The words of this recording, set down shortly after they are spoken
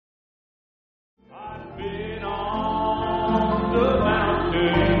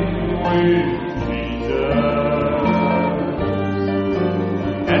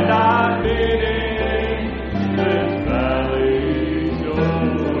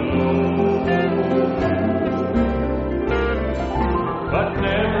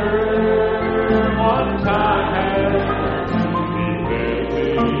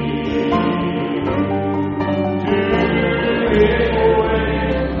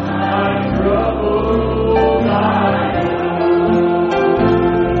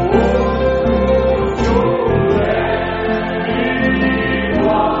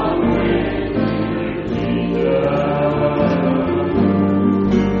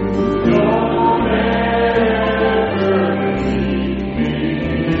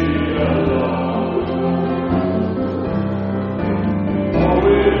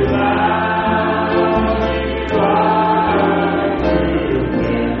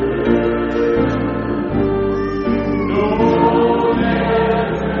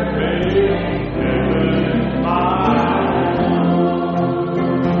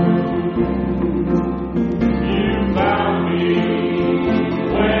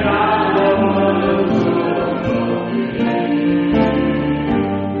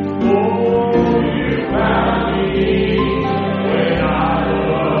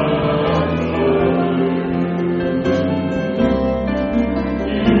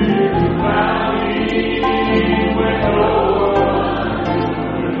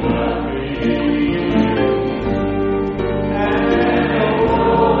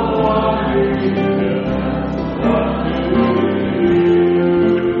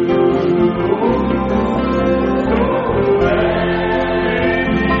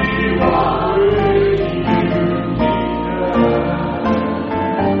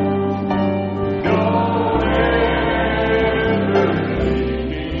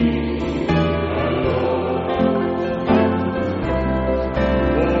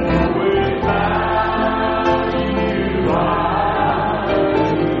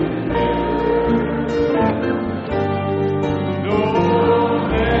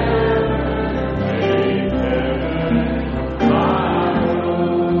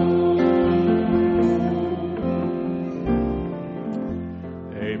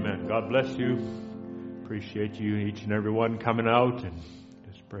bless you. Appreciate you, each and every one, coming out, and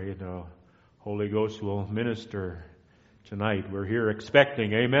just pray the Holy Ghost will minister tonight. We're here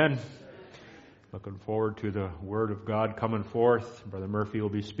expecting, amen. Looking forward to the Word of God coming forth. Brother Murphy will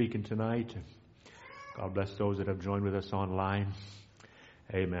be speaking tonight. God bless those that have joined with us online.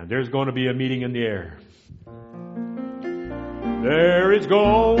 Amen. There's going to be a meeting in the air. There is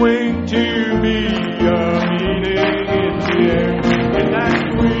going to be a meeting in the air. In that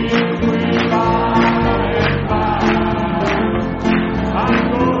sweet by and by, I'm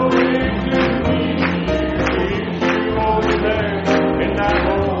going to meet you over there in that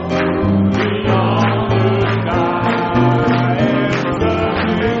home beyond the sky. And the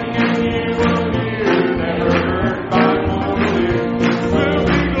singing you will hear, never heard by mortal ear, will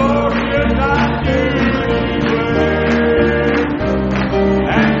be glorious, I do declare.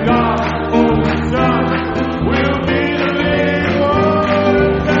 And God's Holy Son will be the living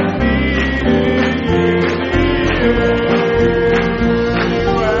one.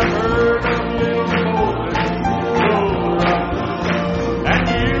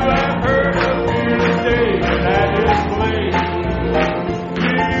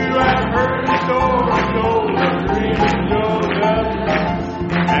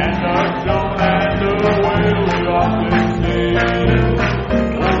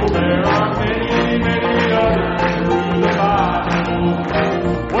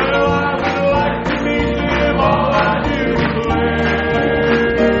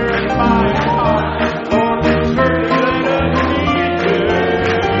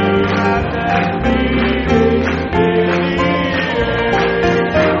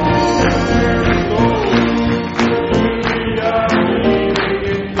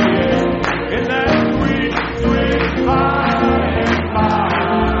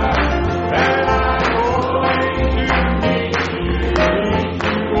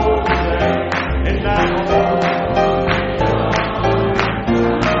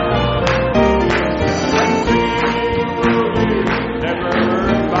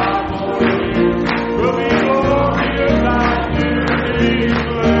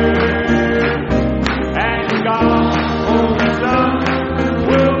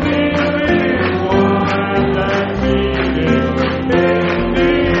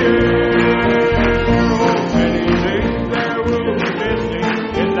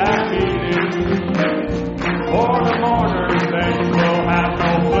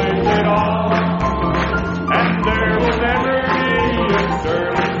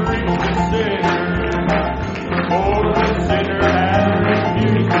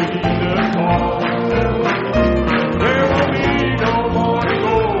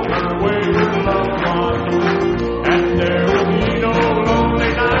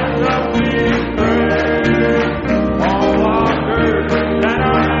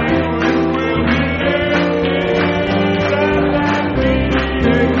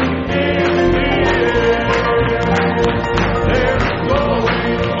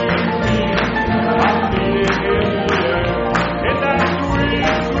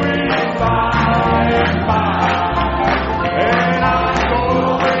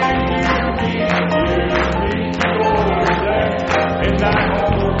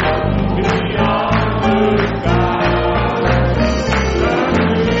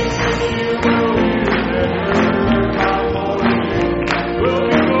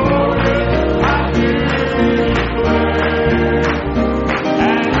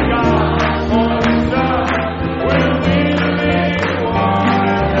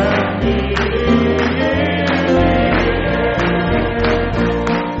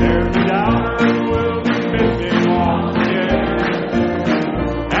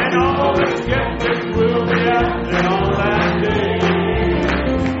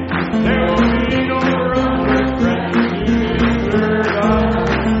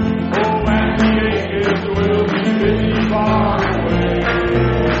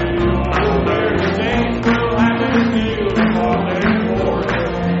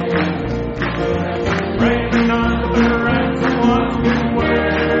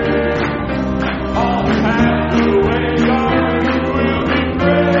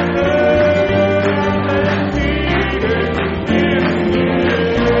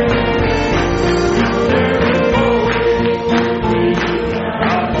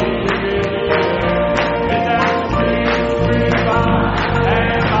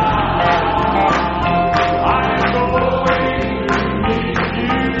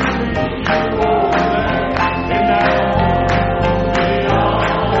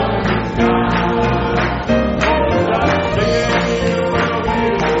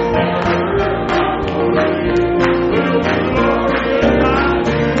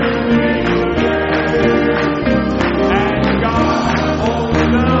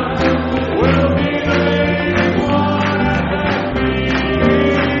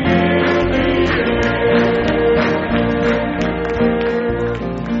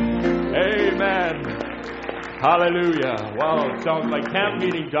 Hallelujah. Wow, it sounds like camp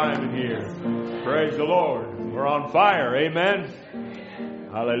meeting time in here. Praise the Lord. We're on fire. Amen.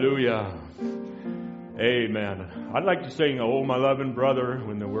 Hallelujah. Amen. I'd like to sing, "Oh, my loving brother,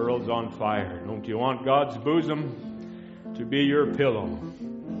 when the world's on fire." Don't you want God's bosom to be your pillow?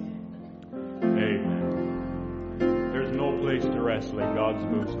 Amen. There's no place to rest like God's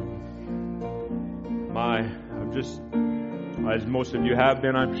bosom. I'm just, as most of you have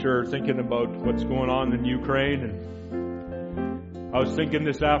been, I'm sure, thinking about what's going on in Ukraine. And I was thinking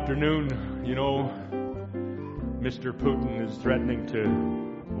this afternoon, Mr. Putin is threatening to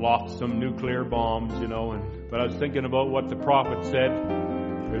loft some nuclear bombs, but I was thinking about what the prophet said.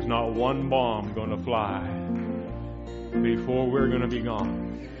 There's not one bomb going to fly before we're going to be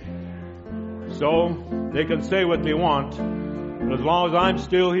gone. So they can say what they want, but as long as I'm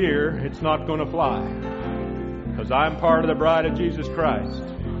still here, it's not going to fly, because I'm part of the bride of Jesus Christ.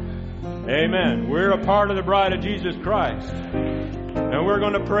 Amen. We're a part of the bride of Jesus Christ. And we're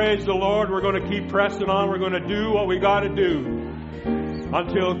going to praise the Lord. We're going to keep pressing on. We're going to do what we got to do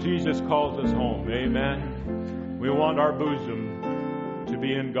until Jesus calls us home. Amen. We want our bosom to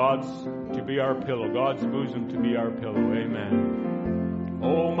be to be our pillow. God's bosom to be our pillow. Amen.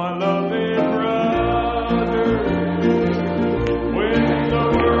 Oh, my loving brother, when the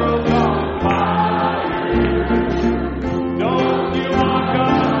world's on fire, don't you want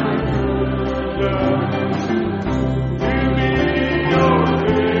God's bosom to be your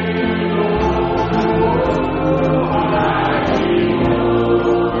pillow?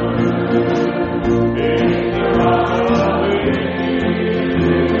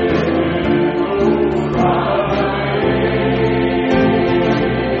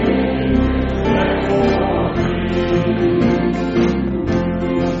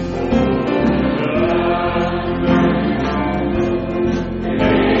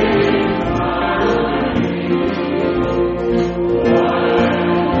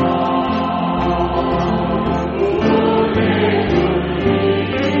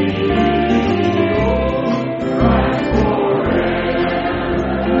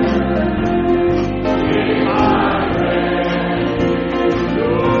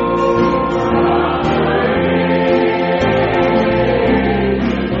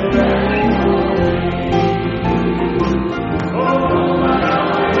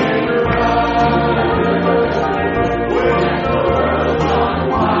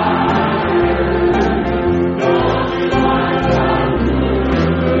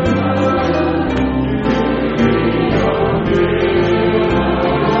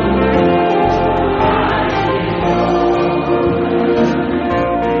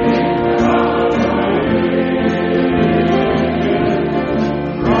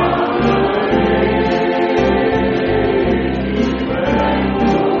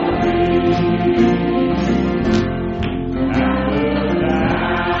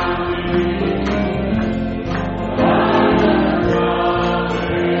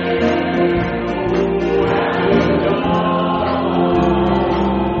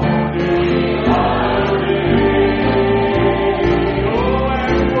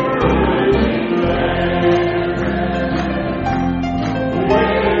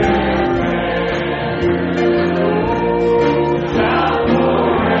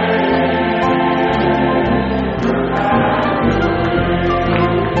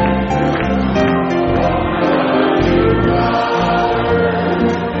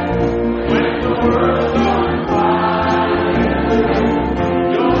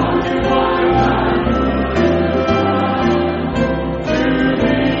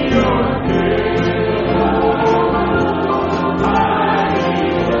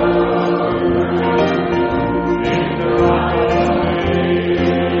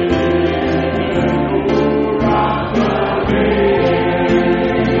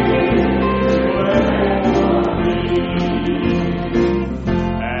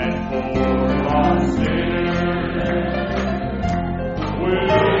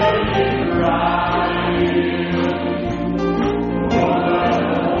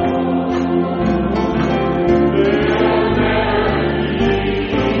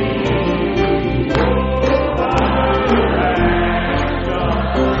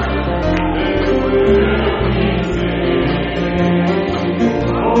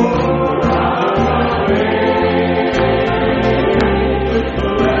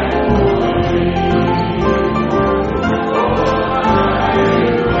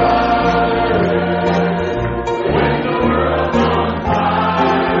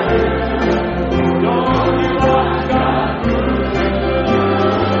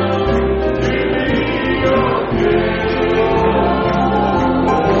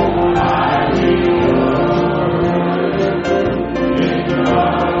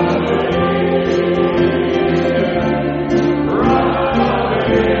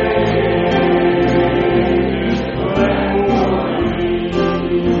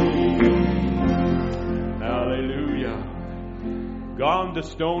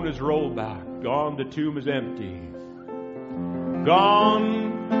 stone is rolled back. Gone, the tomb is empty.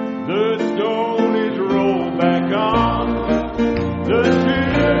 Gone, the stone is rolled back. Gone, the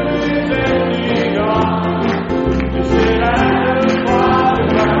tomb is empty. Gone, to sit at the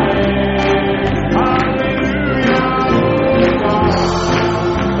Father's right hand. Hallelujah, oh God.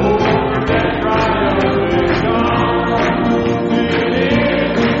 Over that triumph is gone. Sin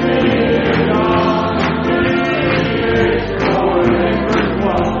is gone. It is more than first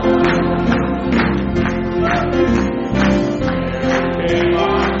one. Came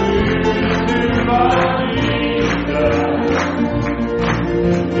on to my Jesus.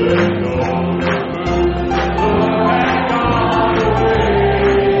 The stone is moved, the Lord has gone away.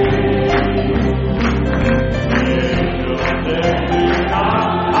 The angel said to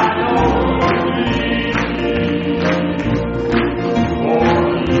God, I know what he for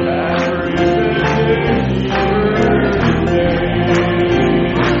he has risen today.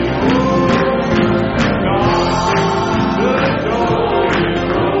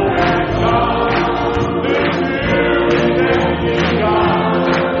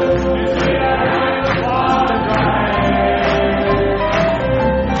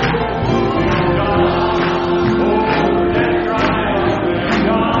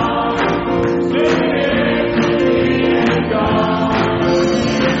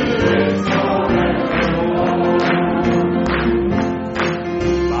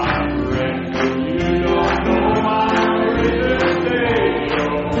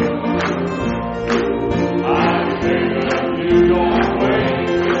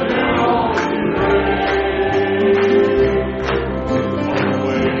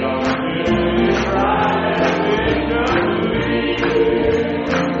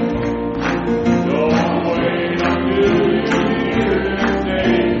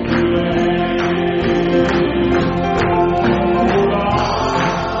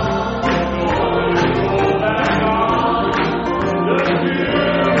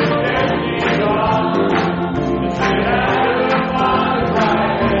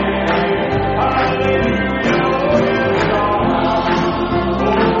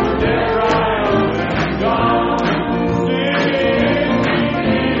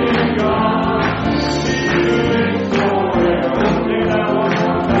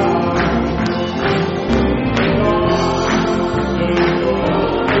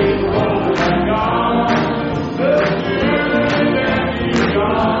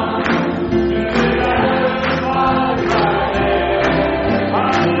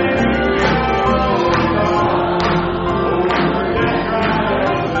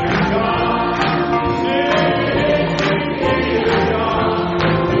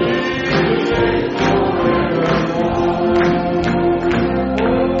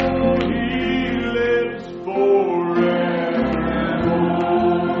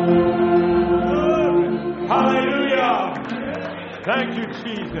 Thank you,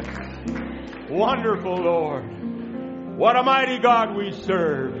 Jesus. Wonderful Lord. What a mighty God we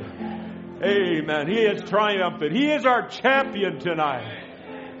serve. Amen. He is triumphant. He is our champion tonight.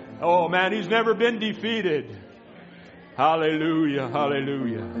 Oh man, He's never been defeated. Hallelujah,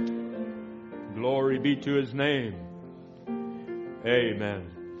 hallelujah. Glory be to His name.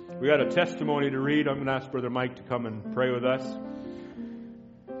 Amen. We got a testimony to read. I'm going to ask Brother Mike to come and pray with us.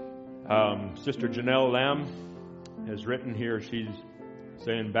 Sister Janelle Lamb has written here. She's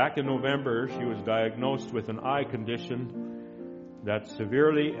saying back in November she was diagnosed with an eye condition that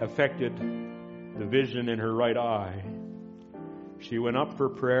severely affected the vision in her right eye. She went up for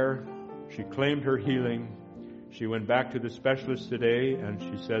prayer. She claimed her healing. She went back to the specialist today, and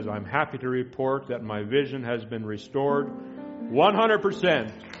she says, I'm happy to report that my vision has been restored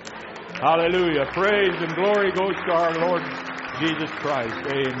 100%. Hallelujah. Praise and glory goes to our Lord Jesus Christ.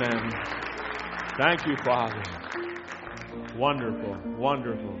 Amen. Thank you, Father. Wonderful,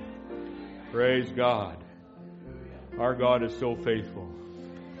 wonderful. Praise God. Our God is so faithful.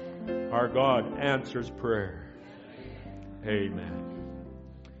 Our God answers prayer. Amen.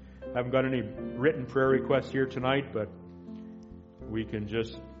 I haven't got any written prayer requests here tonight, but we can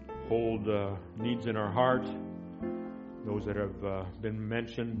just hold needs in our heart. Those that have been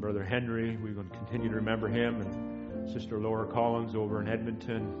mentioned, Brother Henry, we're going to continue to remember him, and Sister Laura Collins over in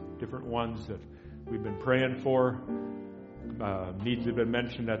Edmonton, different ones that we've been praying for. Needs have been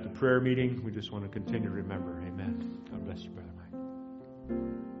mentioned at the prayer meeting. We just want to continue to remember. Amen. God bless you, Brother Mike.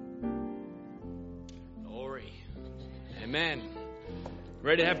 Glory. Amen.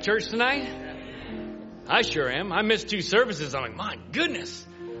 Ready to have church tonight? I sure am. I missed 2 services. I'm like, my goodness.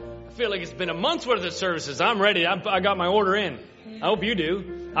 I feel like it's been a month's worth of services. I'm ready. I got my order in. I hope you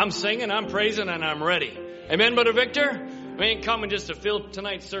do. I'm singing, I'm praising, and I'm ready. Amen, Brother Victor? We ain't coming just to fill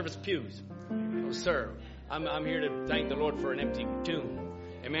tonight's service pews. No, sir. I'm here to thank the Lord for an empty tomb.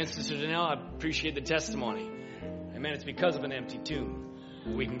 Amen, Sister Janelle, I appreciate the testimony. Amen, it's because of an empty tomb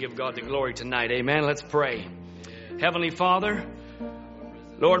we can give God the glory tonight. Amen, let's pray. Heavenly Father,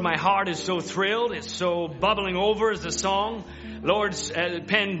 Lord, my heart is so thrilled. It's so bubbling over as the song. Lord,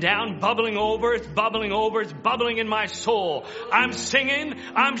 penned down, bubbling over. It's bubbling over. It's bubbling in my soul. I'm singing.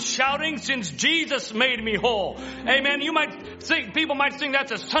 I'm shouting since Jesus made me whole. Amen. You might think, people might think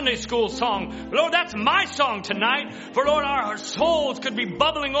that's a Sunday school song. Lord, that's my song tonight. For Lord, our souls could be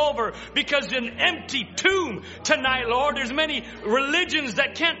bubbling over because an empty tomb tonight, Lord. There's many religions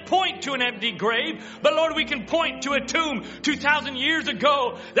that can't point to an empty grave. But Lord, we can point to a tomb 2,000 years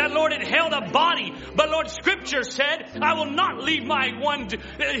ago that, Lord, it held a body. But Lord, Scripture said, I will not leave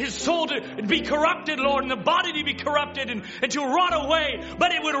his soul to be corrupted, Lord, and the body to be corrupted and to rot away.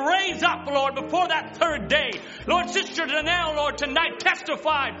 But it would raise up, Lord, before that third day. Lord, Sister Janelle, Lord, tonight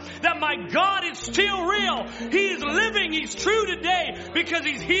testified that my God is still real. He is living. He's true today because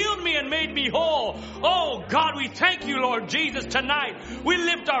He's healed me and made me whole. Oh, God, we thank you, Lord Jesus, tonight. We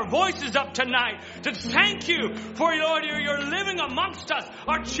lift our voices up tonight to thank you for, Lord, you're living amongst us.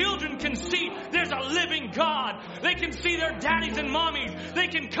 Our children can see there's a living God. They can see their daddies and mommies. They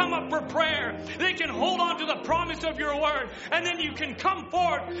can come up for prayer. They can hold on to the promise of your word. And then you can come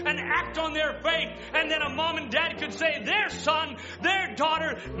forth and act on their faith. And then a mom and dad could say, their son, their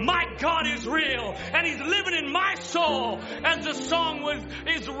daughter, my God is real. And He's living in my soul. As the song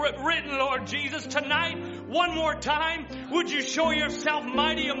is written, Lord Jesus, tonight, one more time, would you show yourself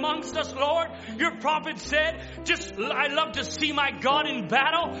mighty amongst us, Lord? Your prophet said, I love to see my God in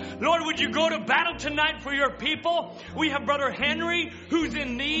battle. Lord, would you go to battle tonight for your people? We have Brother Henry, who's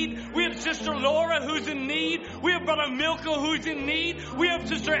in need. We have Sister Laura, who's in need. We have Brother Milko, who's in need. We have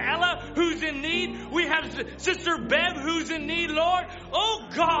Sister Ella, who's in need. We have Sister Bev, who's in need, Lord. Oh,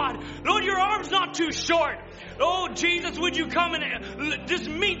 God. Lord, your arm's not too short. Oh, Jesus, would you come and just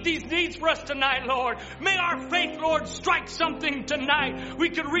meet these needs for us tonight, Lord? May our faith, Lord, strike something tonight. We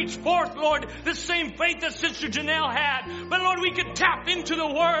could reach forth, Lord, the same faith that Sister Janelle had. But, Lord, we could tap into the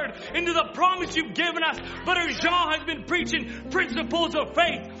Word, into the promise you've given us. Brother Jean has been preaching principles of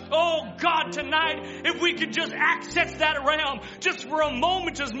faith. Oh, God, tonight, if we could just access that realm, just for a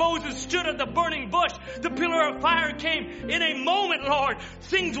moment as Moses stood at the burning bush, the pillar of fire came. In a moment, Lord,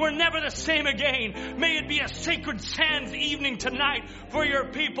 things were never the same again. May it be a sacred sands evening tonight for your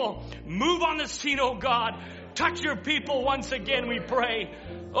people. Move on the scene, oh God. Touch your people once again, we pray.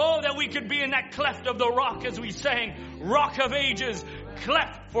 Oh, that we could be in that cleft of the rock as we sang, Rock of Ages,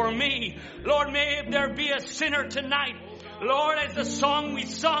 cleft for me. Lord, may there be a sinner tonight. Lord, as the song we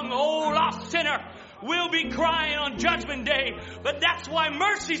sung, oh, lost sinner, we'll be crying on Judgment Day. But that's why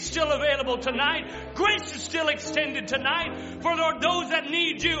mercy's still available tonight. Grace is still extended tonight. For Lord, those that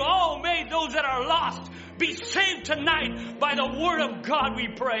need you, oh, may those that are lost be saved tonight by the word of God, we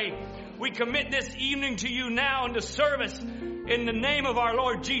pray. We commit this evening to you now in the service in the name of our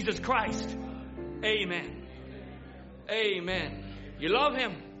Lord Jesus Christ. Amen. Amen. You love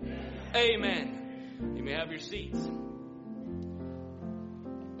Him? Amen. You may have your seats.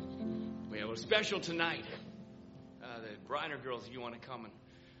 We have a special tonight. The Briner girls, if you want to come and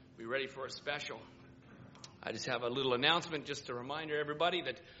be ready for a special. I just have a little announcement just to remind everybody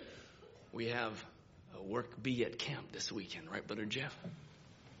that we have a work bee at camp this weekend, right, Brother Jeff?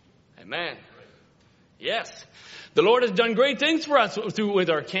 Amen. Yes. The Lord has done great things for us with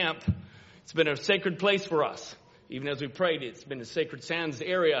our camp. It's been a sacred place for us. Even as we prayed, it's been a sacred sands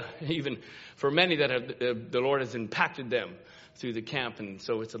area, even for many that have, the Lord has impacted them through the camp. And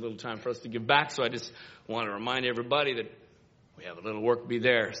so it's a little time for us to give back. So I just want to remind everybody that we have a little work bee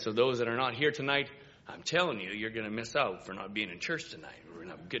there. So those that are not here tonight, I'm telling you, you're going to miss out for not being in church tonight. We're going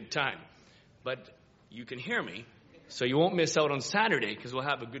to have a good time. But you can hear me, so you won't miss out on Saturday because we'll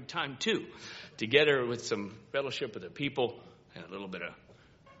have a good time too, together with some fellowship with the people and a little bit of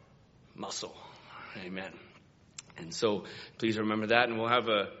muscle. Amen. And so please remember that, and we'll have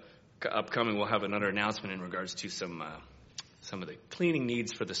we'll have another announcement in regards to some of the cleaning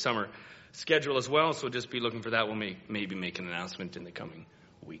needs for the summer schedule as well. So just be looking for that. We'll maybe make an announcement in the coming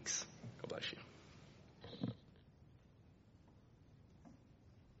weeks. God bless you.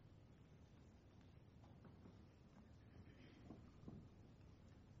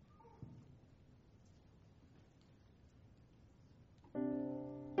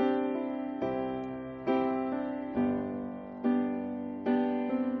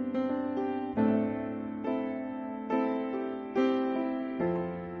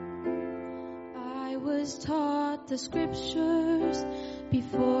 Taught the scriptures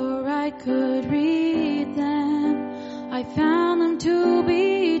before I could read them. I found them to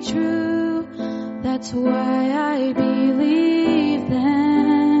be true. That's why I believe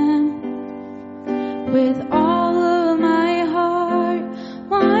them. With all of my heart,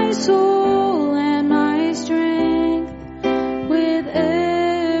 my soul, and my strength. With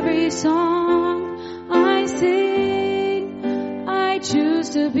every song I sing, I choose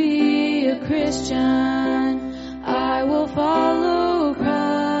to be a Christian. I will follow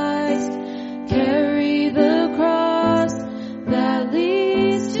Christ, carry the cross that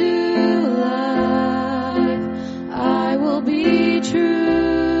leads to life. I will be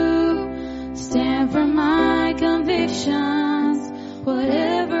true, stand for my convictions,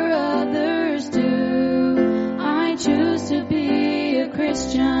 whatever others do. I choose to be a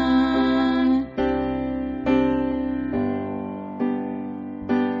Christian.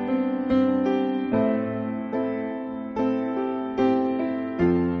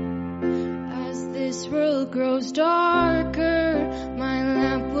 As this world grows darker, my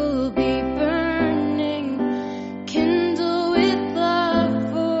lamp will be burning. Kindle with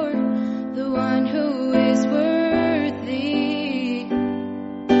love for the one who is worthy.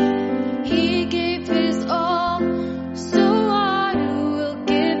 He gave his all, so I will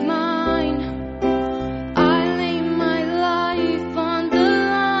give mine. I lay my life on the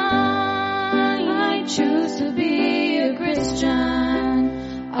line. I choose to be a Christian.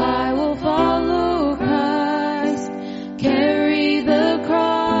 I will follow Christ, carry the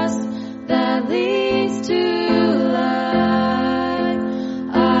cross that leads to life.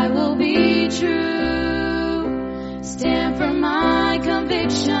 I will be true, stand for my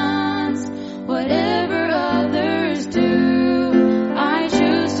convictions, whatever others do. I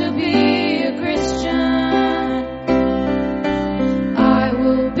choose to be a Christian. I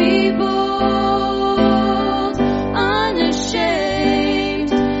will be bold,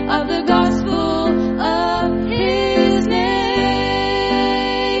 unashamed of the gospel of His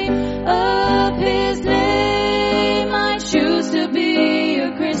name, of His name. I choose to be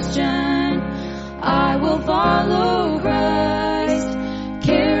a Christian. I will follow Christ,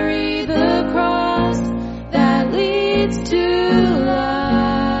 carry the cross that leads to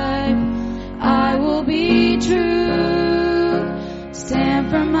life. I will be true, stand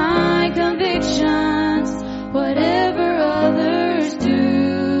for my convictions, whatever others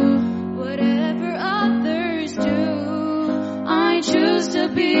do, whatever others do. I choose to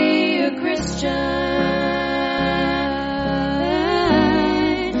be a Christian.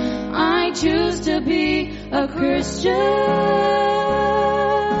 I choose to be a Christian.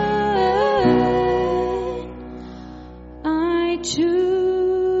 I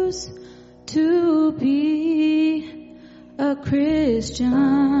choose to be a Christian.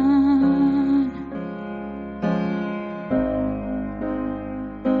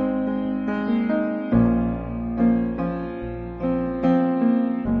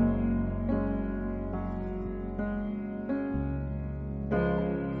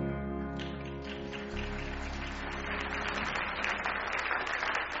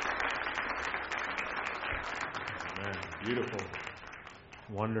 Amen. Beautiful.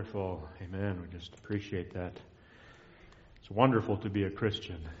 Wonderful. Amen. We just appreciate that. It's wonderful to be a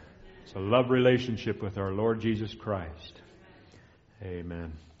Christian. It's a love relationship with our Lord Jesus Christ.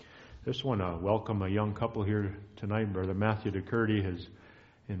 Amen. Just want to welcome a young couple here tonight. Brother Matthew DeCurdy has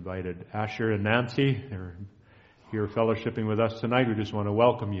invited Asher and Nancy. They're here fellowshipping with us tonight. We just want to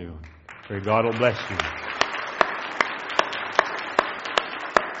welcome you. Pray God will bless you.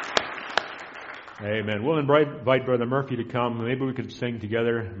 Amen. We'll invite Brother Murphy to come. Maybe we could sing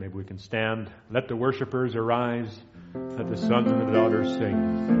together. Maybe we can stand. Let the worshipers arise. Let the sons and the daughters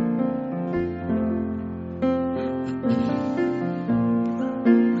sing.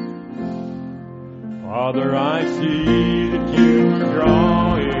 Father, I see that you are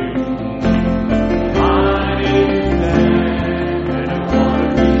drawing. Mine is there, and I want to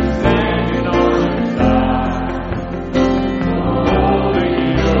be standing on the side,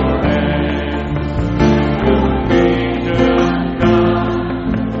 holding your hand. Your kingdom come,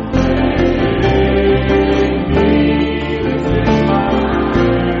 leading me. This is my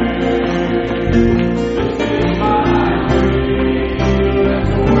prayer. This is my dream. Let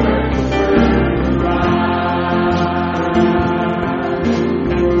the worshipers rise.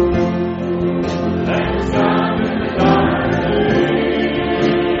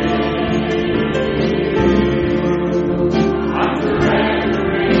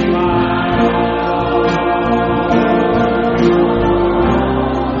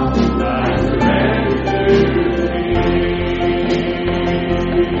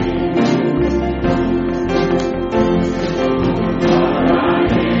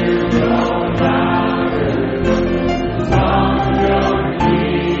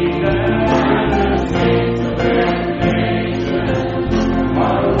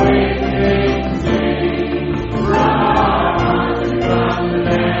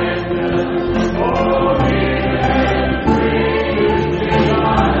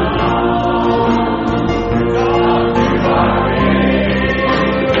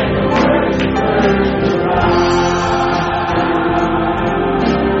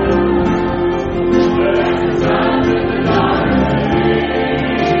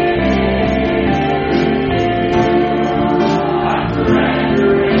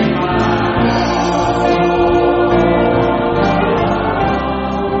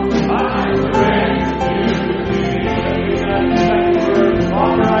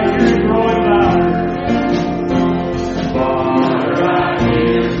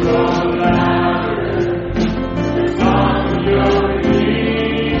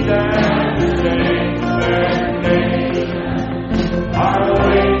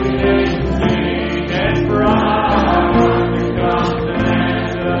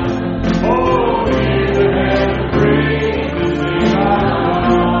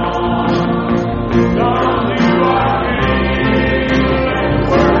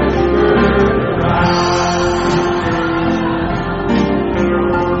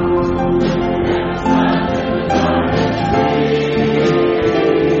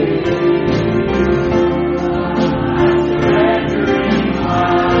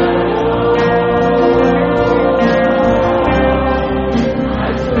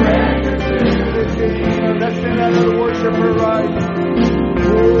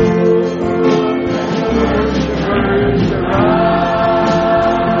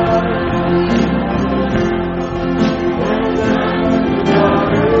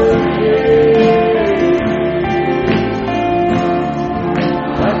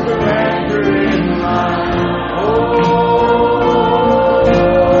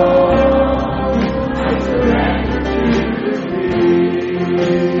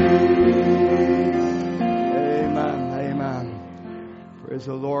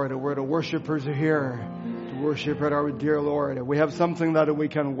 worshipers are here to worship at our dear Lord. We have something that we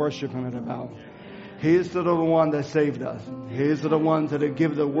can worship Him about. He is the one that saved us. He is the one that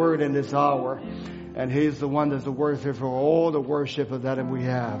give the word in this hour. And He is the one that's worthy for all the worship that we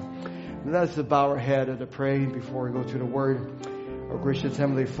have. Let's bow our head and pray before we go to the word. Our gracious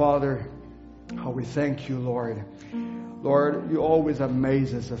Heavenly Father, how we thank You, Lord. Lord, You always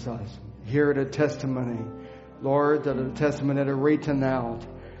amaze us. Hear the testimony. Lord, that the testimony that are written out.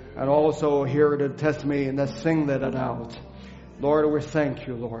 And also hear the testimony and that sing that out. Lord, we thank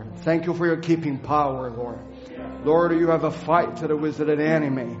You, Lord. Thank You for Your keeping power, Lord. Lord, You have a fight to the with an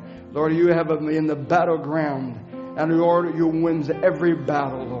enemy. Lord, You have them in the battleground. And Lord, You wins every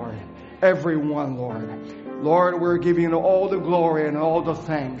battle, Lord. Every one, Lord. Lord, we're giving You all the glory and all the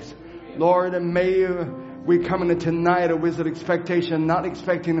thanks. Lord, and may we come in tonight with an expectation, not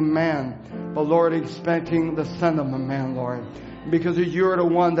expecting a man, but Lord, expecting the Son of a man, Lord. Because You're the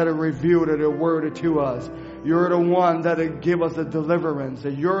one that revealed the word to us. You're the one that give us the deliverance.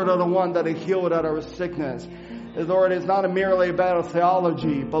 You're the one that healed our sickness. Lord, it's not merely about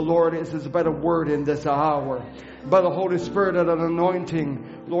theology, but Lord, it's about a word in this hour. By the Holy Spirit and an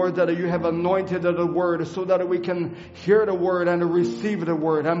anointing, Lord, that You have anointed the word so that we can hear the word and receive the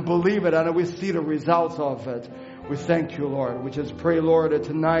word and believe it and we see the results of it. We thank You, Lord. We just pray, Lord, that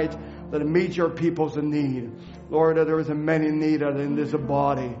tonight that meet Your people's need. Lord, that there is a many need in this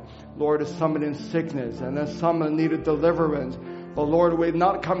body. Lord, there's some in sickness and there's some that needed deliverance. But Lord, we're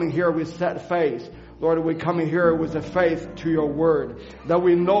not coming here with set face. Lord, we come here with a faith to Your word. That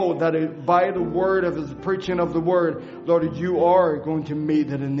we know that by the word of the preaching of the word, Lord, You are going to meet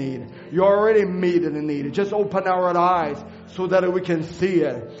the need. You already meet the need. Just open our eyes so that we can see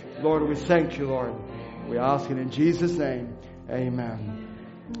it. Lord, we thank You, Lord. We ask it in Jesus' name. Amen.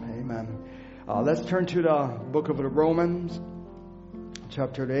 Amen. Let's turn to the book of the Romans,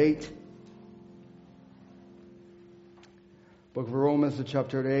 chapter 8. Book of Romans,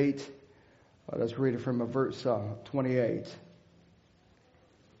 chapter 8. Let's read it from verse 28.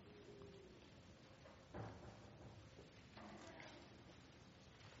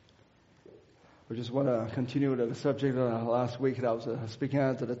 We just want to continue with the subject last week that I was speaking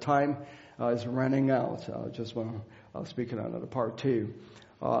at the time is running out. I just want to speak on another part 2.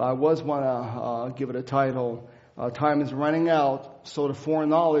 I want to give it a title, Time is Running Out, so the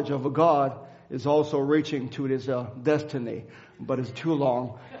foreknowledge of God is also reaching to its destiny. But it's too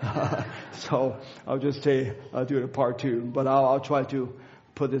long. So I'll just say I'll do it a part 2. But I'll try to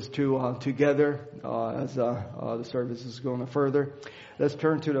put this two together as the service is going further. Let's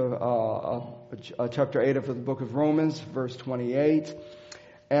turn to the chapter 8 of the book of Romans, verse 28.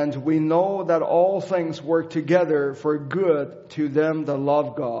 And we know that all things work together for good to them that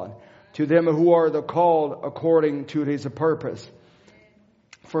love God, to them who are the called according to His purpose.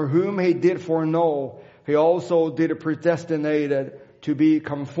 For whom He did foreknow, He also did predestinate to be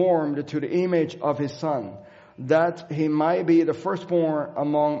conformed to the image of His Son, that He might be the firstborn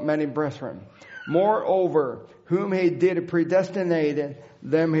among many brethren. Moreover, whom He did predestinate,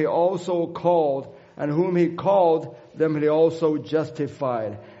 them He also called, and whom He called, them He also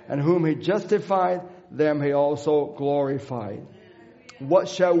justified, and whom He justified, them He also glorified. What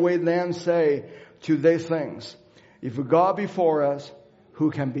shall we then say to these things? If God be for us, who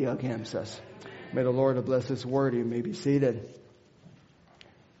can be against us? May the Lord bless His word. You may be seated.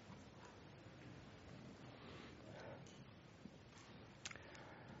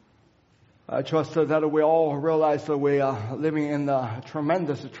 I trust that we all realize that we are living in a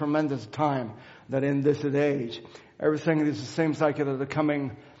tremendous time that in this age. Everything seems like it is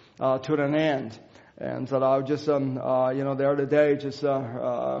coming to an end. And so I just, the other day, just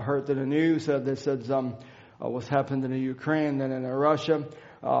heard the news that they said what's happened in the Ukraine and in Russia.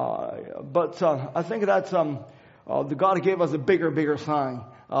 But I think that God gave us a bigger sign,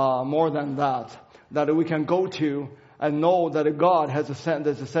 more than that we can go to and know that God has sent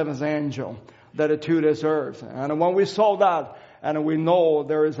the seventh angel that to this earth. And when we saw that, and we know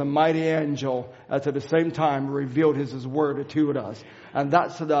there is a mighty angel at the same time revealed His word to us. And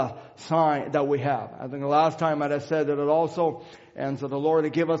that's the sign that we have. I think the last time I said that it also, and so the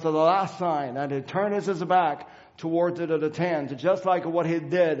Lord gave us the last sign, and He turned His back towards the tent, just like what He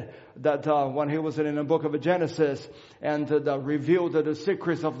did that when He was in the book of Genesis and revealed the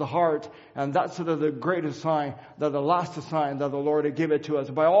secrets of the heart. And that's the greatest sign, that the last sign that the Lord gave it to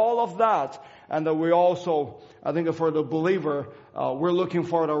us. By all of that, and that we also, I think for the believer, we're looking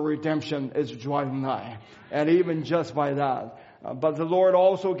for the redemption is drawing nigh. And even just by that, But the Lord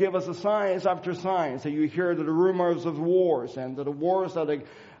also gave us a signs after signs. So you hear the rumors of wars and the wars that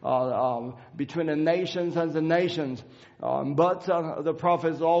between the nations and the nations. But the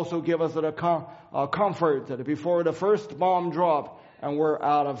prophets also give us the comfort that before the first bomb drop and we're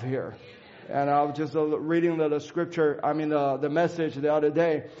out of here. And I was just reading the scripture, the message the other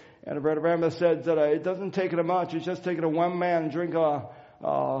day. And Brother Branham said that it doesn't take it much. It's just taking one man drink one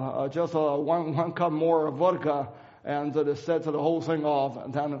cup more of vodka, and it sets the whole thing off,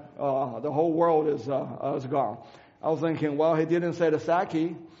 and then the whole world is gone. I was thinking, well, he didn't say the sake,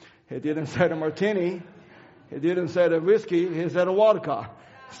 he didn't say the martini, he didn't say the whiskey, he said the vodka.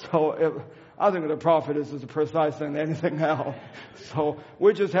 So I think the prophet is as precise than anything else. So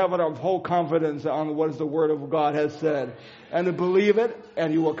we just have our whole confidence on what the Word of God has said, and to believe it,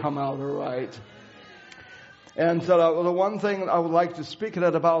 and you will come out all right. And so the one thing I would like to speak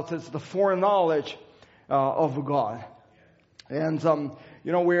about is the foreknowledge of God. And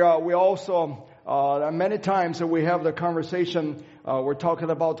we also many times we have the conversation. We're talking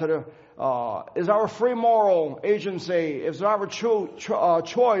about is our free moral agency, is our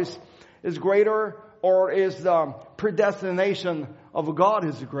choice is greater, or is the predestination of God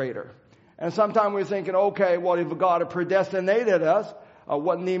is greater? And sometimes we're thinking, okay, well, if God predestinated us,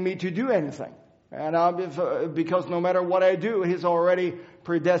 what need me to do anything? And because no matter what I do, He's already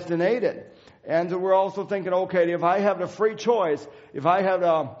predestinated. And we're also thinking, okay, if I have the free choice, if I have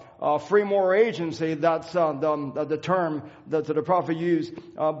a free moral agency, that's the term that the prophet used.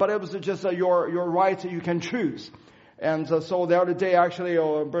 But it was just your right that you can choose. And so the other day, actually,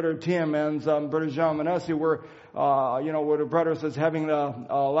 Brother Tim and Brother John Manassi were, with the brothers is having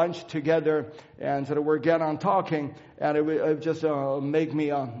lunch together, and so we're getting on talking, and it just make me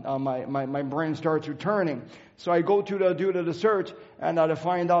my brain starts returning. So I go to do the research, and I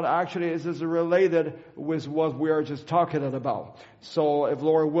find out actually this is related with what we are just talking about. So if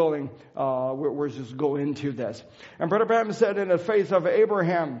Lord willing, we're just go into this. And Brother Branham said, in the face of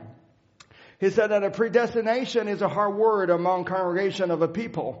Abraham, he said that a predestination is a hard word among congregation of a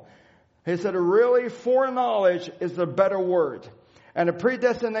people. He said, really, foreknowledge is the better word. And a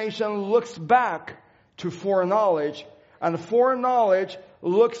predestination looks back to foreknowledge, and foreknowledge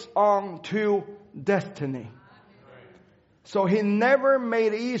looks on to destiny. So He never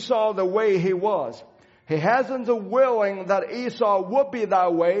made Esau the way he was. He hasn't the willing that Esau would be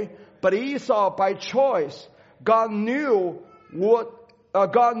that way, but Esau by choice, God knew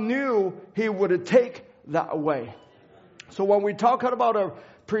he would take that way. So when we talk about a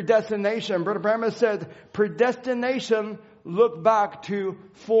predestination, Brother Branham said, predestination look back to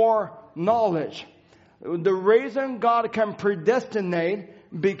foreknowledge. The reason God can predestinate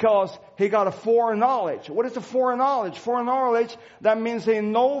because He got a foreknowledge. What is a foreknowledge? Foreknowledge, that means He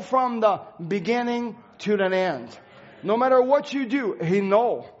know from the beginning to the end. No matter what you do, He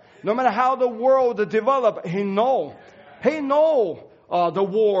know. No matter how the world develop, He know. He know the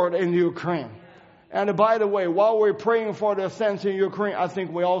war in Ukraine. And by the way, while we're praying for the saints in Ukraine, I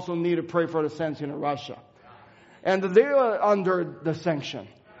think we also need to pray for the saints in Russia. And they are under the sanction.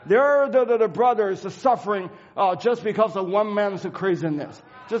 They're the brothers suffering just because of one man's craziness,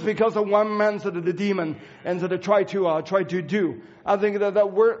 just because of one man's the demon, and they try to do. I think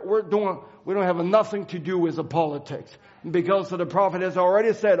that we don't have nothing to do with the politics, because the prophet has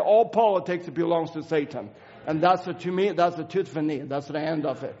already said all politics belongs to Satan. And that's to me, that's the toothfany. That's the end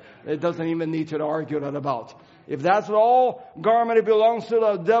of it. It doesn't even need to argue that about. If that's all garment belongs to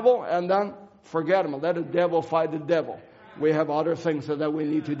the devil, and then forget him. Let the devil fight the devil. We have other things that we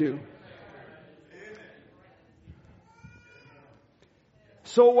need to do.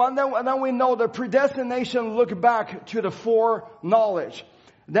 So and then we know the predestination look back to the foreknowledge.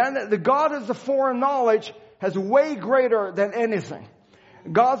 Then the God is the foreknowledge has way greater than anything.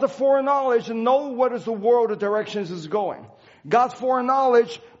 God's foreknowledge know what is the world directions is going. God's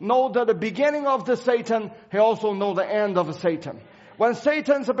foreknowledge know that the beginning of the Satan, He also know the end of Satan. When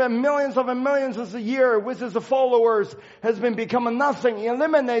Satan's been millions of millions of a year with his followers has been becoming nothing,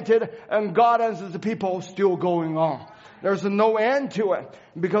 eliminated, and God and His people still going on. There's no end to it,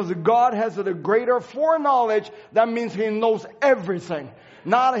 because God has a greater foreknowledge. That means He knows everything.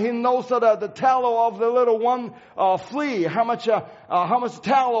 Not He knows the tallow of the little one flea, how much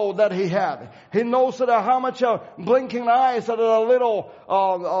tallow that he had. He knows how much blinking eyes that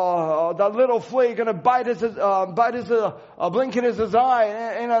that little flea gonna bite his blinking his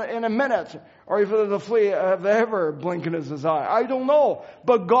eye in a minute. Or if the flea have ever blinking his eye, I don't know.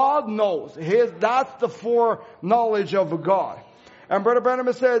 But God knows. That's the foreknowledge of God. And Brother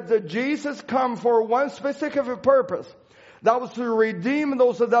Branham said that Jesus come for one specific purpose. That was to redeem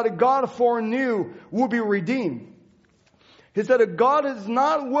those that God foreknew would be redeemed. He said that God is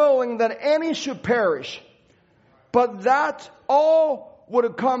not willing that any should perish, but that all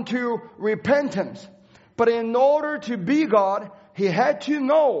would come to repentance. But in order to be God, He had to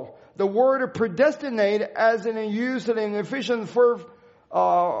know the word predestinate, as in used in Ephesians 4,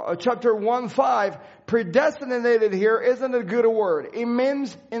 chapter 1:5. Predestinated here isn't a good word. It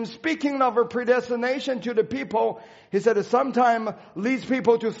means, in speaking of a predestination to the people, he said it sometimes leads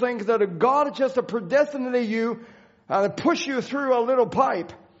people to think that God just predestinated you and push you through a little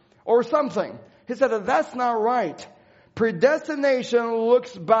pipe or something. He said that that's not right. Predestination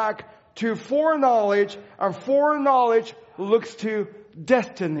looks back to foreknowledge, and foreknowledge looks to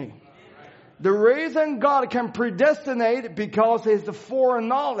destiny. The reason God can predestinate because He's the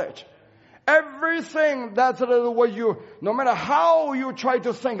foreknowledge. Everything that's what you, no matter how you try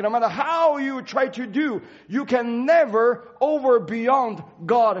to think, no matter how you try to do, you can never over beyond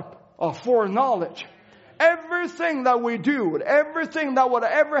God foreknowledge. Everything that we do, everything that would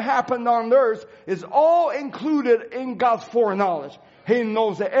ever happen on earth is all included in God's foreknowledge. He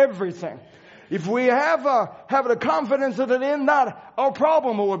knows everything. If we have the confidence that in that, our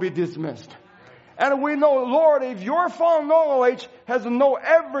problem will be dismissed. And we know, Lord, if your foreknowledge has to know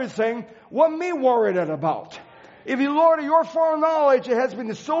everything, what me worried about? If you, Lord, your foreknowledge has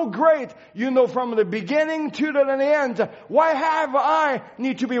been so great, you know from the beginning to the end, why have I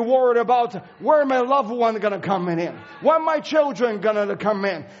need to be worried about where my loved one gonna come in? When my children gonna come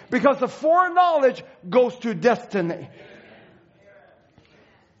in? Because the foreknowledge goes to destiny.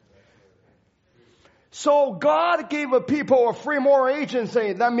 So God gave a people a free moral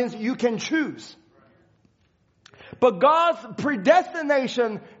agency. That means you can choose. But God's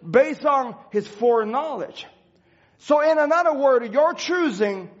predestination based on His foreknowledge. So in another word, you're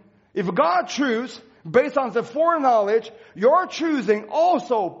choosing, if God chooses based on the foreknowledge, you're choosing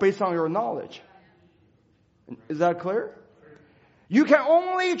also based on your knowledge. Is that clear? You can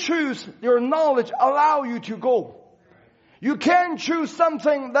only choose your knowledge allow you to go. You can't choose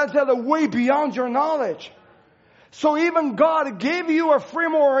something that's way beyond your knowledge. So even God gave you a free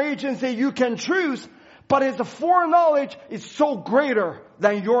moral agency you can choose, but His foreknowledge is so greater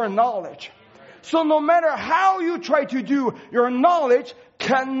than your knowledge. So no matter how you try to do, your knowledge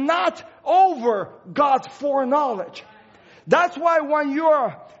cannot over God's foreknowledge. That's why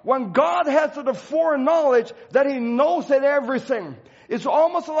when God has the foreknowledge that He knows that everything, it's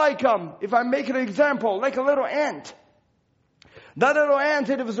almost like, if I make an example, like a little ant. That little ant,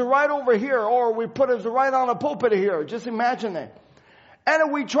 it was right over here, or we put it right on a pulpit here. Just imagine it.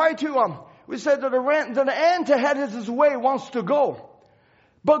 And we try to, we said that the ant had his way, wants to go.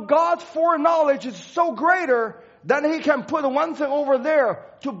 But God's foreknowledge is so greater that He can put one thing over there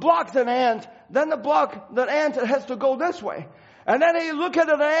to block the ant. Then the ant has to go this way. And then He look at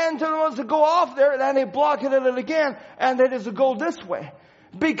the ant and wants to go off there. And then He block it again. And it is to go this way.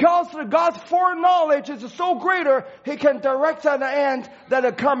 Because God's foreknowledge is so greater, He can direct an ant that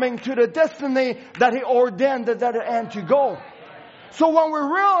are coming to the destiny that He ordained that ant to go. So when we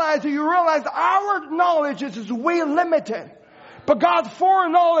realize, you realize our knowledge is way limited. But God's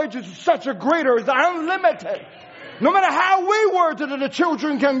foreknowledge is such a greater, it's unlimited. No matter how wayward the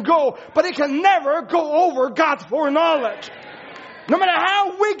children can go, but it can never go over God's foreknowledge. No matter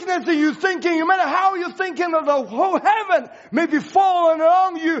how weakness are you thinking, no matter how you're thinking of the whole heaven may be falling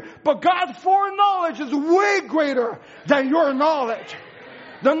on you, but God's foreknowledge is way greater than your knowledge.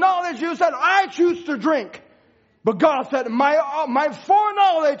 The knowledge you said, I choose to drink. But God said, my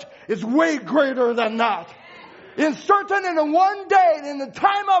foreknowledge is way greater than that. In one day, in the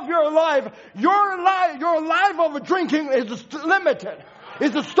time of your life of drinking is limited,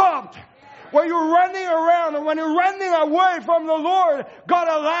 is stopped. When you're running around and when you're running away from the Lord, God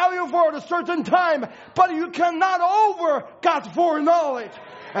allow you for a certain time, but you cannot over God's foreknowledge.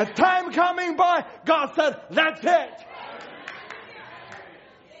 As time coming by, God said, that's it.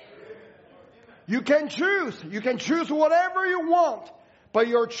 You can choose. You can choose whatever you want, but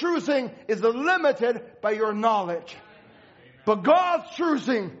your choosing is limited by your knowledge. But God's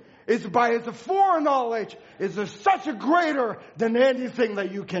choosing is by His foreknowledge is such a greater than anything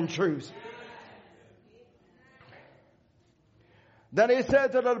that you can choose. Then He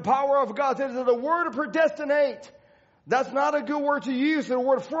said that the power of God is the word predestinate. That's not a good word to use. The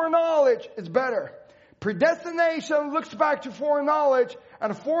word foreknowledge is better. Predestination looks back to foreknowledge,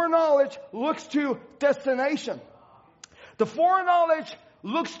 and foreknowledge looks to destination. The foreknowledge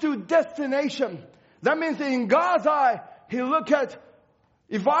looks to destination. That means in God's eye, He look at,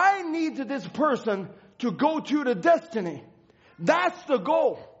 if I need this person to go to the destiny, that's the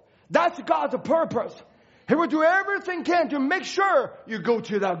goal. That's God's purpose. He will do everything He can to make sure you go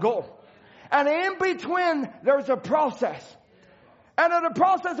to that goal. And in between, there's a process. And in the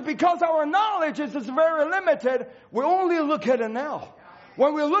process, because our knowledge is very limited, we only look at it now.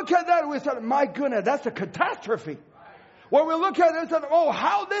 When we look at that, we say, my goodness, that's a catastrophe. When we look at it, we say, oh,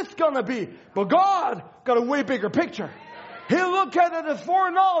 how this going to be? But God got a way bigger picture. He looked at it as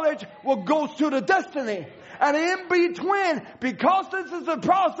foreknowledge what goes to the destiny. And in between, because this is a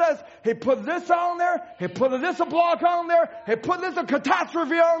process, He put this on there, He put this a block on there, He put this a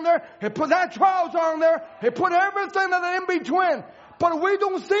catastrophe on there, He put that trials on there, He put everything that in between. But we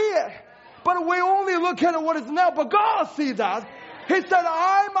don't see it. But we only look at it what is now. But God sees that. He said,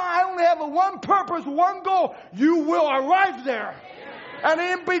 I only have one purpose, one goal. You will arrive there. And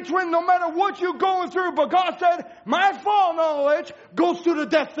in between, no matter what you're going through, but God said, my foreknowledge goes to the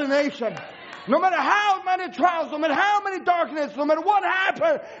destination. No matter how many trials, no matter how many darkness, no matter what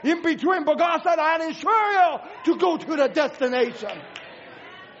happened in between, but God said, I ensure you to go to the destination.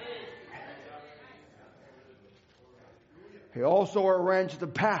 He also arranged the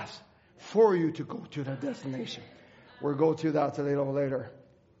path for you to go to the destination. We'll go to that a little later.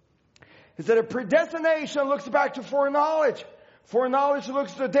 He said, a predestination looks back to foreknowledge. Foreknowledge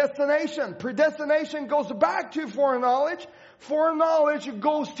looks to destination. Predestination goes back to foreknowledge. Foreknowledge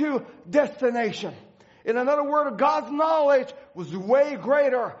goes to destination. In another word, God's knowledge was way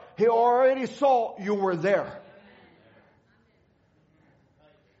greater. He already saw you were there.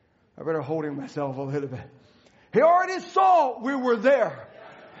 I better hold myself a little bit. He already saw we were there.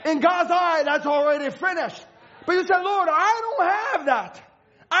 In God's eye, that's already finished. But you said, Lord, I don't have that.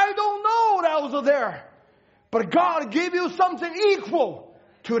 I don't know that was there. But God gave you something equal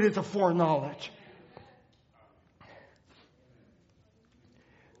to it. It's a foreknowledge.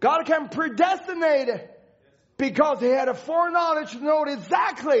 God can predestinate it because He had a foreknowledge to know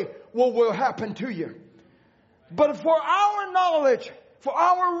exactly what will happen to you. But for our knowledge, for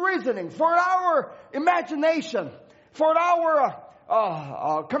our reasoning, for our imagination, for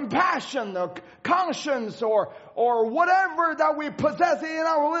our compassion, or conscience, or whatever that we possess in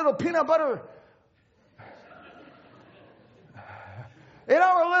our little peanut butter, in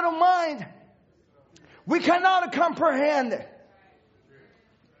our little mind, we cannot comprehend it.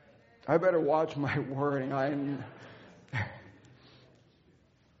 I better watch my wording.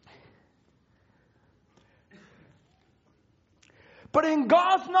 But in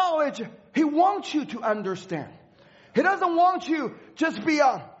God's knowledge, He wants you to understand. He doesn't want you just be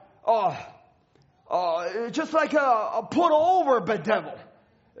just like a put over bedevil.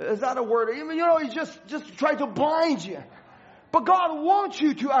 Is that a word? He just try to blind you. But God wants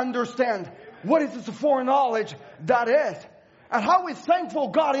you to understand what is this foreknowledge that is. And how we're thankful,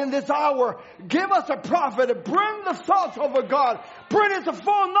 God, in this hour. Give us a prophet. Bring the thoughts of God. Bring us a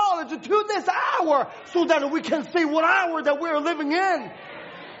foreknowledge to this hour so that we can see what hour that we're living in.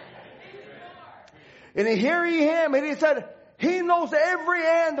 And hearing Him, and He said, He knows every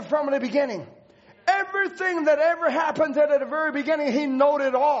end from the beginning. Everything that ever happened at the very beginning, He knew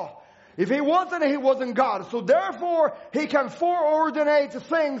it all. If He wasn't God. So therefore, He can foreordinate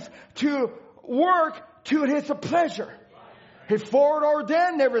things to work to His pleasure. He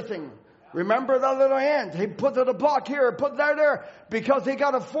foreordained everything. Remember that little ant? He put the block here, put that there, because He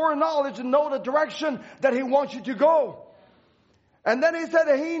got a foreknowledge and know the direction that He wants you to go. And then He said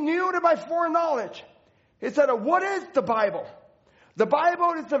that He knew it by foreknowledge. He said, what is the Bible? The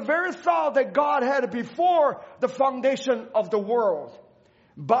Bible is the very thought that God had before the foundation of the world.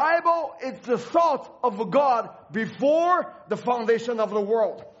 Bible is the thought of God before the foundation of the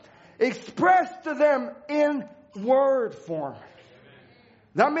world. Expressed to them in word form.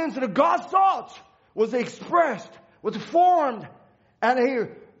 That means that God's thoughts was expressed, was formed, and He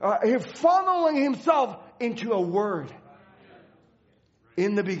funneling Himself into a word.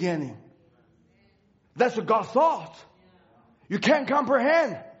 In the beginning. That's what God thought. You can't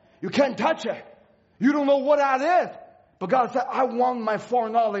comprehend. You can't touch it. You don't know what that is. But God said, I want my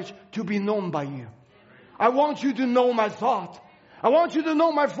foreknowledge to be known by you. I want you to know my thought. I want you to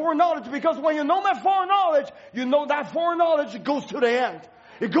know my foreknowledge, because when you know my foreknowledge, you know that foreknowledge goes to the end.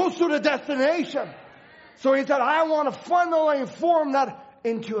 It goes to the destination. So He said, I want to funnel and form that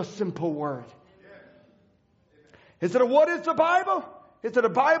into a simple word. He said, what is the Bible? He said, the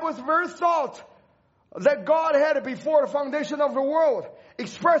Bible is the very thought that God had before the foundation of the world.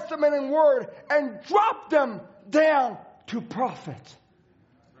 Expressed them in word and dropped them down to prophets.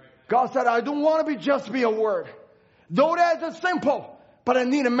 God said, I don't want to just be a word. Though that is simple, but I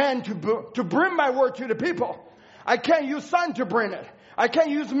need a man to bring my word to the people. I can't use sun to bring it. I can't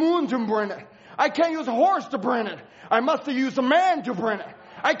use moon to bring it. I can't use a horse to bring it. I must use a man to bring it.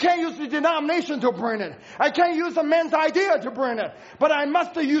 I can't use the denomination to bring it. I can't use a man's idea to bring it. But I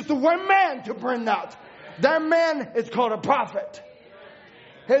must use the one man to bring that. That man is called a prophet.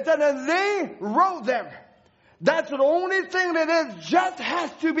 He said, and they wrote them. That's the only thing that is just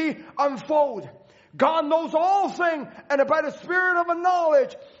has to be unfolded. God knows all things, and by the spirit of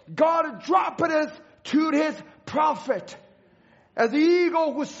knowledge, God dropped it to his prophet. As the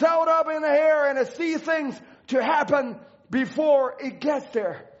eagle who sailed up in the air and sees things to happen before it gets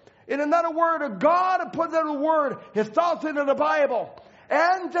there. In another word, God put in the word, his thoughts into the Bible.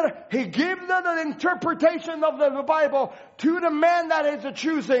 And he gives the interpretation of the Bible to the man that is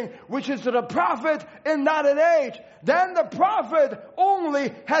choosing, which is the prophet in that age. Then the prophet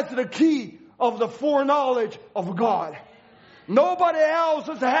only has the key of the foreknowledge of God. Nobody else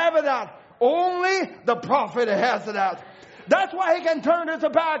is having that. Only the prophet has that. That's why he can turn his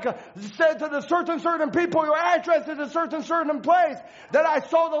back, said to the certain people, your address is a certain place. That I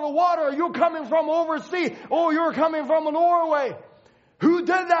saw the water, you're coming from overseas. Oh, you're coming from Norway. Who did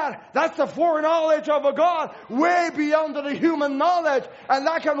that? That's the foreknowledge of a God way beyond the human knowledge. And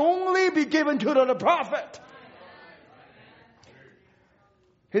that can only be given to the prophet.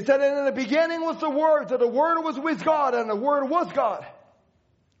 He said, and in the beginning was the Word, that the Word was with God, and the Word was God.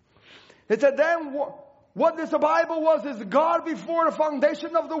 He said, then what this Bible was is God before the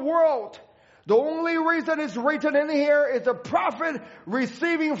foundation of the world. The only reason it's written in here is the prophet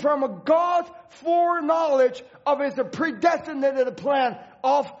receiving from God's foreknowledge of his predestinated plan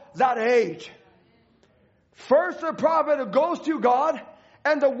of that age. First the prophet goes to God,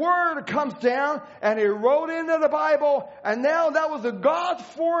 and the word comes down, and he wrote into the Bible, and now that was the God's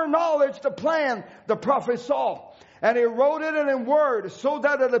foreknowledge, the plan the prophet saw. And he wrote it in word so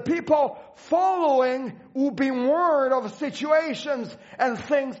that the people following would be warned of situations and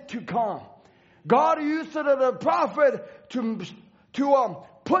things to come. God used the prophet to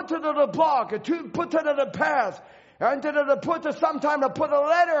put to the block, to put to the path, and sometimes to put a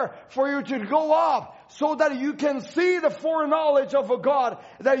letter for you to go up so that you can see the foreknowledge of a God,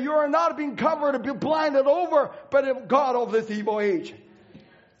 that you are not being covered and be blinded over by the God of this evil age.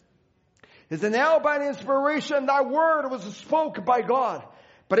 Is that now by the inspiration, that word was spoke by God.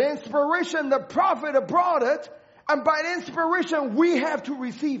 By the inspiration, the prophet brought it, and by the inspiration, we have to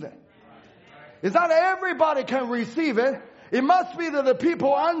receive it. It's not everybody can receive it. It must be that the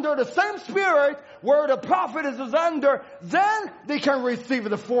people under the same spirit where the prophet is under, then they can receive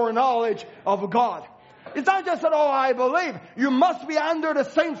the foreknowledge of God. It's not just that, oh, I believe. You must be under the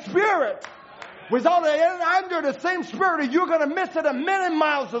same spirit. Without under the same spirit, you're going to miss it a million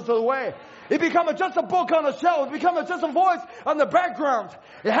miles away. It becomes just a book on a shelf. It becomes just a voice on the background.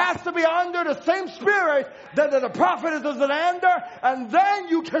 It has to be under the same spirit that the prophet is under, and then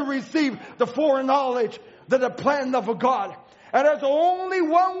you can receive the foreknowledge, the plan of God. And there's only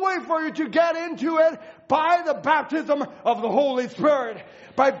one way for you to get into it, by the baptism of the Holy Spirit.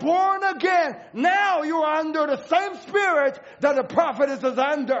 By born again, now you are under the same spirit that the prophet is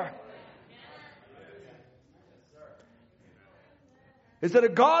under. Is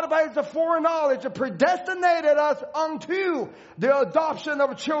that God by his foreknowledge predestinated us unto the adoption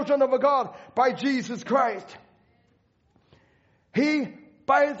of children of God by Jesus Christ. He,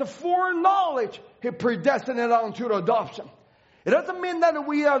 by his foreknowledge, he predestinated unto the adoption. It doesn't mean that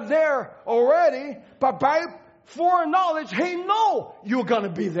we are there already, but by foreknowledge, he knows you're going to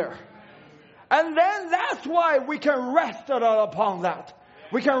be there. And then that's why we can rest upon that.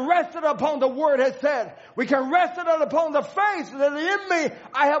 We can rest it upon the word has said. We can rest it upon the faith that in me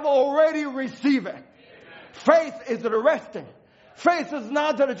I have already received it. Faith is the resting. Faith is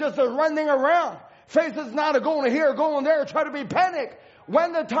not just running around. Faith is not going here, going there, try to be panic.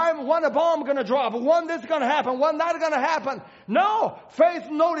 When the bomb going to drop, when this going to happen, when that going to happen. No, faith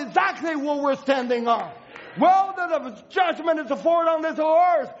knows exactly what we're standing on. Well, the judgment is forward on this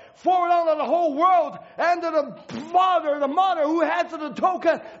earth, forward on the whole world, and to the father, the mother who has the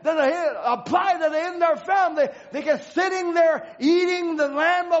token that they apply that in their family. They can sitting there eating the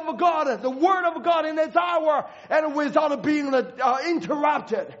Lamb of God, the Word of God in its hour, and without being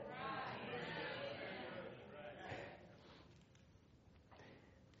interrupted.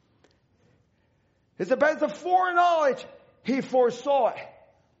 It's about the foreknowledge. He foresaw it.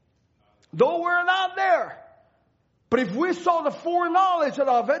 Though we're not there. But if we saw the foreknowledge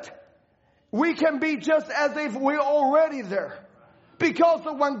of it, we can be just as if we're already there. Because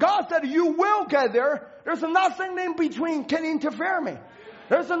when God said you will get there, there's nothing in between can interfere me.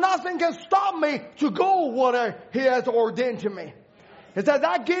 There's nothing can stop me to go what he has ordained to me. It's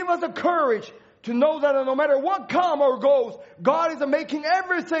that gave us the courage to know that no matter what comes or goes, God is making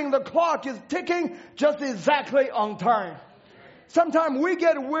everything, the clock is ticking just exactly on time. Sometimes we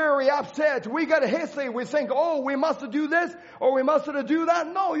get weary, upset, we get hissy, we think, oh, we must do this or we must do that.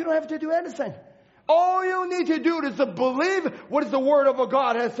 No, you don't have to do anything. All you need to do is to believe what the Word of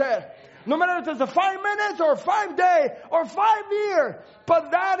God has said. No matter if it's a 5 minutes or 5 days or 5 years.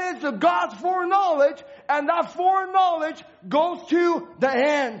 But that is the God's foreknowledge. And that foreknowledge goes to the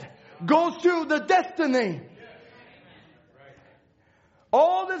end. Goes to the destiny.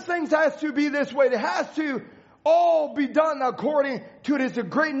 All these things has to be this way. It has to all be done according to this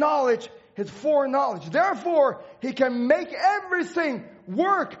great knowledge, His foreknowledge. Therefore, He can make everything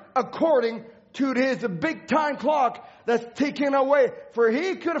work according to His big time clock that's ticking away. For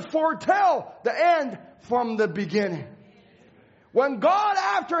He could foretell the end from the beginning. When God,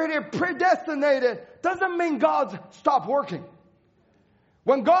 after He predestinated, doesn't mean God stopped working.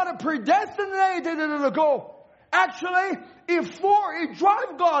 When God had predestinated it to go, actually, it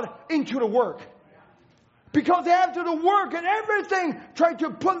drives God into the work. Because they have to do work and everything, trying to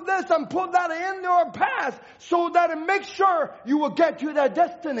put this and put that in your past so that it makes sure you will get to that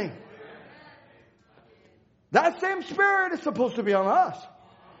destiny. That same Spirit is supposed to be on us.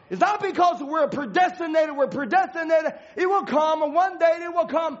 It's not because we're predestinated. It will come, and one day it will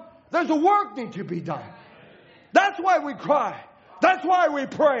come. There's a work need to be done. That's why we cry. That's why we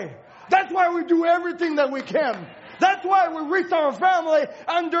pray. That's why we do everything that we can. That's why we reach our family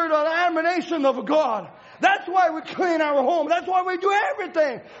under the admonition of God. That's why we clean our home. That's why we do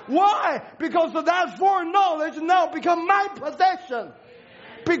everything. Why? Because of that foreknowledge now become my possession.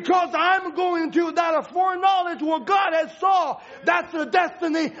 Because I'm going to that foreknowledge what God has saw. That's the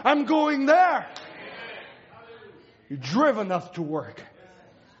destiny. I'm going there. You've driven us to work.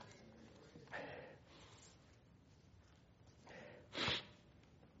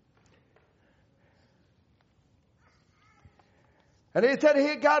 And He said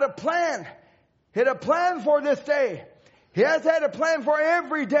He got a plan. He had a plan for this day. He has had a plan for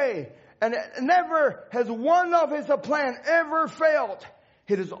every day. And never has one of His plan ever failed.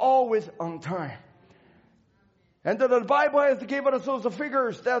 It is always on time. And the Bible has given us those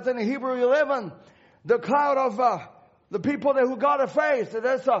figures. That's in Hebrew 11. The cloud of the people who got a faith.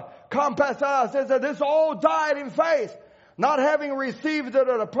 That's compass us. Says that this all died in faith. Not having received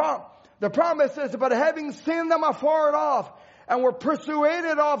the promises, but having seen them afar off. And were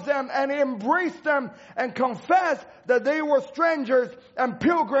persuaded of them and embraced them and confessed that they were strangers and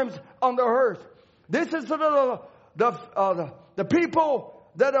pilgrims on the earth. This is the people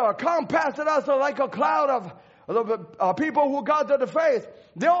that compassed us like a cloud of people who got to the faith.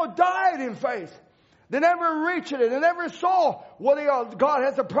 They all died in faith. They never reached it. They never saw what God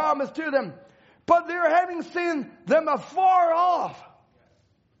has promised to them. But they're having seen them afar off.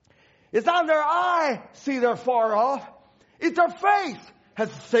 It's not their eye see they're far off. It's their faith has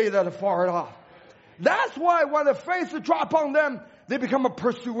to say that afar off. That's why when the faith drop on them, they become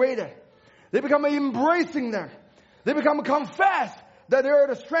persuaded. They become embracing them. They become confess that they're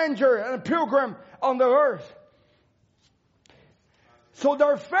a stranger and a pilgrim on the earth. So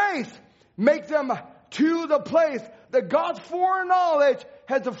their faith makes them to the place that God's foreknowledge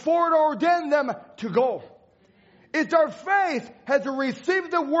has foreordained them to go. It's their faith has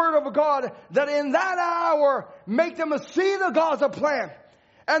received the word of God that in that hour make them see the God's plan.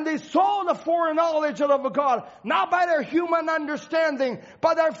 And they saw the foreknowledge of God, not by their human understanding,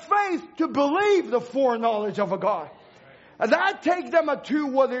 but their faith to believe the foreknowledge of God. And that takes them to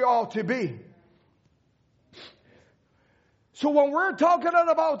what they ought to be. So when we're talking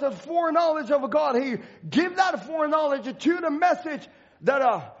about the foreknowledge of God, He gives that foreknowledge to the message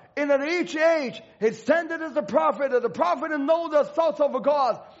that in each age, He sent it as a prophet. The prophet knows the thoughts of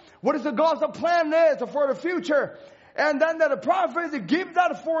God. What is the God's plan is for the future. And then the prophet gives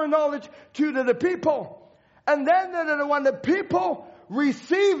that foreknowledge to the people. And then when the people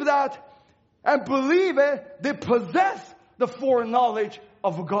receive that and believe it, they possess the foreknowledge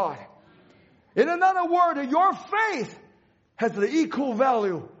of God. In another word, your faith has the equal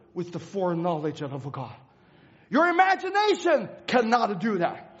value with the foreknowledge of God. Your imagination cannot do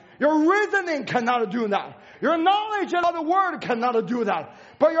that. Your reasoning cannot do that. Your knowledge of the word cannot do that.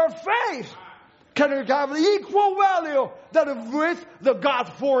 But your faith can have the equal value that is with the God's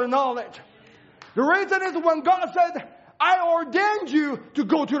foreknowledge. The reason is when God said, I ordained you to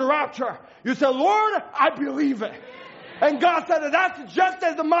go to the rapture. You said, Lord, I believe it. And God said, that's just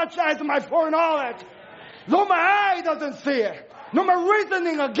as much as my foreknowledge. Though my eye doesn't see it. No my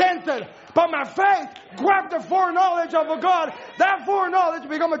reasoning against it. But my faith grabbed the foreknowledge of God. That foreknowledge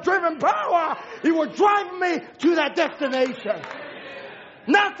become a driven power. It will drive me to that destination.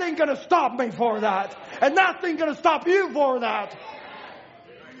 Nothing gonna stop me for that. And nothing gonna stop you for that.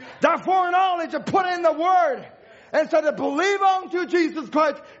 That foreknowledge is put in the word. And so to believe unto Jesus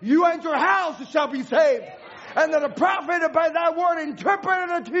Christ, you and your house shall be saved. And that the prophet by that word interpreted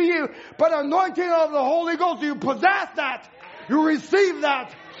it to you. By the anointing of the Holy Ghost, you possess that. You receive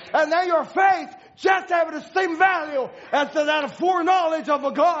that. And then your faith just have the same value as to that foreknowledge of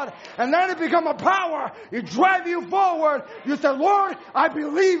a God. And then it become a power. It drive you forward. You say, Lord, I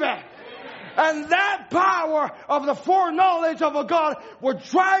believe it. And that power of the foreknowledge of a God will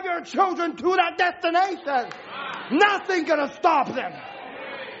drive your children to that destination. Nothing gonna stop them.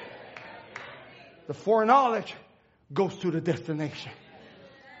 The foreknowledge goes to the destination.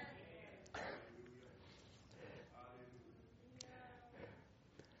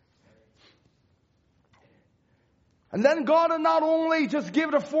 And then God will not only just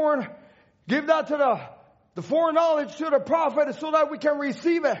give that to the foreknowledge to the prophet so that we can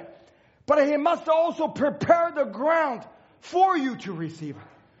receive it, but He must also prepare the ground for you to receive it.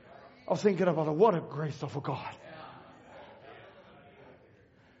 I was thinking about it. What a grace of a God.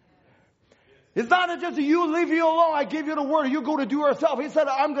 It's not just you, leave you alone. I give you the word. You go to do it yourself. He said,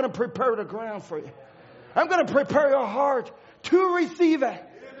 I'm going to prepare the ground for you. I'm going to prepare your heart to receive it.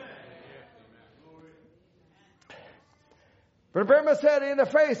 But Abraham said in the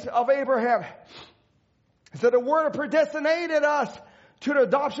face of Abraham, he said, the word predestinated us to the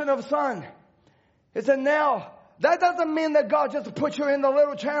adoption of a son. He said, now, that doesn't mean that God just put you in the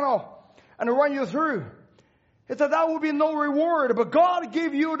little channel and run you through. He said, that will be no reward, but God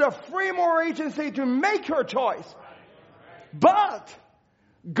gave you the free moral agency to make your choice. But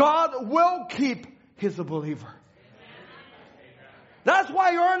God will keep His believer. That's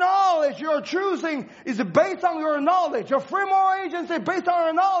why your knowledge, your choosing is based on your knowledge. Your free moral agency is based on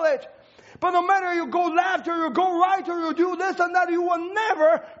your knowledge. But no matter you go left or you go right or you do this and that, you will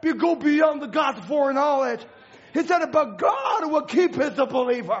never go beyond the God's foreknowledge. He said, but God will keep His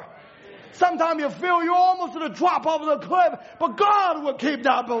believer. Sometimes you feel you're almost at the drop of the cliff, but God will keep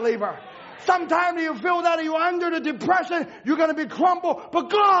that believer. Sometimes you feel that you're under the depression, you're going to be crumbled, but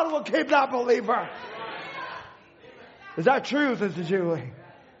God will keep that believer. Is that true, Sister Julie?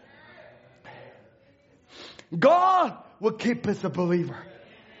 God will keep His believer.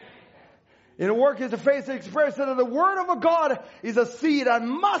 In the work is the face expression of the word of a God is a seed and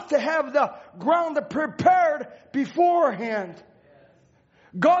must have the ground prepared beforehand.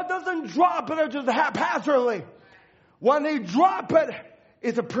 God doesn't drop it just haphazardly. When He drop it,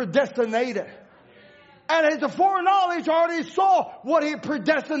 it's predestinated. And His foreknowledge already saw what He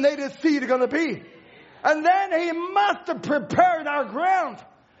predestinated seed is going to be. And then He must prepare our ground.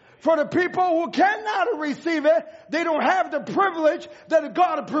 For the people who cannot receive it, they don't have the privilege that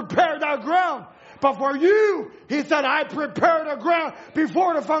God prepared our ground. But for you, He said, I prepared the ground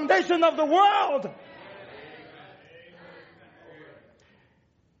before the foundation of the world.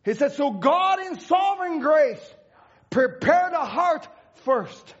 He said, so God in sovereign grace prepared the heart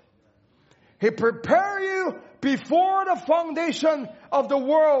first. He prepared you before the foundation of the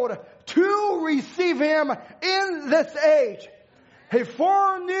world to receive Him in this age. He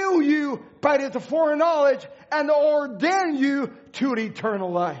foreknew you by His foreknowledge and ordained you to the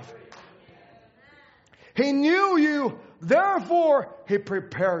eternal life. He knew you, therefore He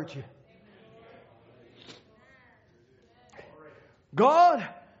prepared you. God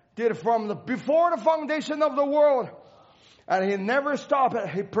did from before the foundation of the world, and He never stopped it.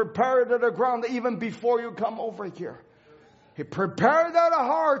 He prepared the ground even before you come over here. He prepared the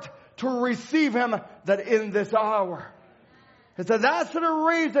heart to receive Him that in this hour. He said, that's the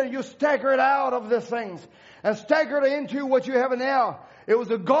reason you staggered out of these things and staggered into what you have now. It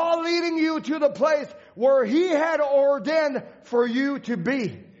was a God leading you to the place where He had ordained for you to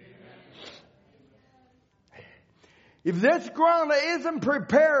be. If this ground isn't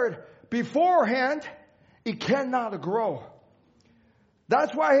prepared beforehand, it cannot grow.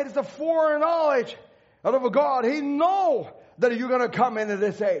 That's why it's the foreknowledge of God. He knows that you're going to come into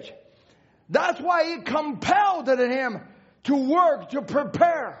this age. That's why He compelled Him to work, to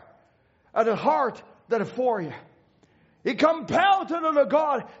prepare the heart that is for you. He compelled the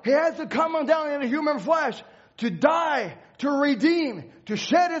God. He has to come down in the human flesh to die, to redeem, to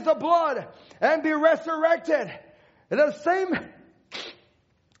shed His blood, and be resurrected. And the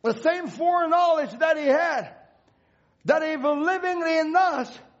same foreknowledge that He had, that He was living in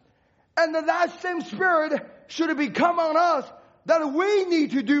us, and that same Spirit should become on us, that we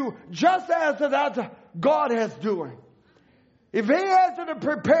need to do just as that God has doing. If He has to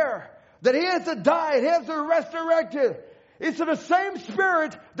prepare, that He has to die, He has to resurrect it, it's the same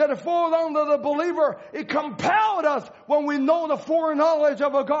Spirit that falls on the believer. It compelled us when we know the foreknowledge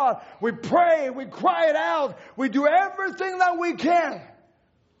of a God. We pray, we cry it out, we do everything that we can.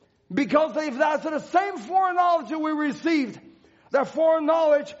 Because if that's the same foreknowledge that we received, that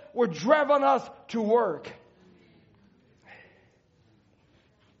foreknowledge will drive on us to work.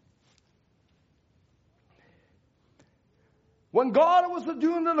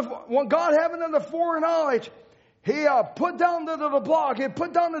 when God having the foreknowledge, He put down the block. He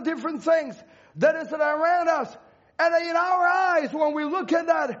put down the different things that is around us. And in our eyes, when we look at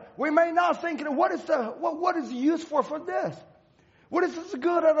that, we may not think, what is the use for this? What is this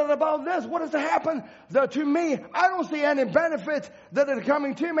good about this? What has happened to me? I don't see any benefits that are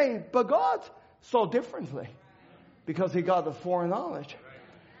coming to me. But God saw differently because He got the foreknowledge.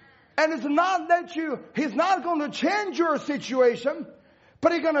 And it's not that He's not going to change your situation,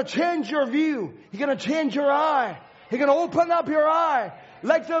 but He's going to change your view. He's going to change your eye. He's going to open up your eye.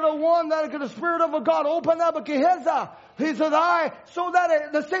 Like the one that the Spirit of God opened up His eye, so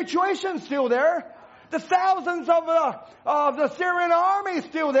that the situation's still there. The thousands of the Syrian army is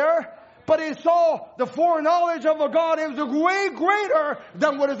still there. But he saw the foreknowledge of God is way greater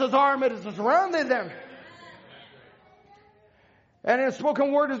than what is His army that is surrounding them. And in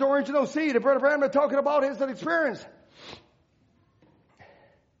spoken word is the original seed. Brother Branham is talking about his experience.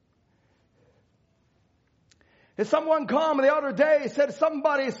 If someone come the other day,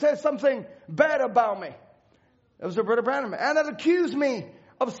 somebody said something bad about me. It was Brother Branham. And it accused me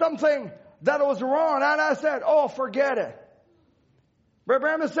of something that was wrong. And I said, oh, forget it. Brother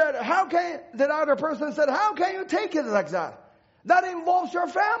Branham said, the other person said, how can you take it like that? That involves your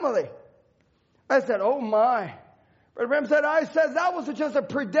family. I said, oh my. Brother Branham said, that was just a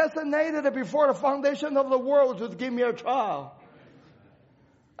predestinated before the foundation of the world to give me a child.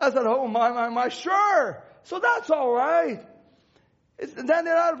 I said, oh my, sure. So that's all right. Then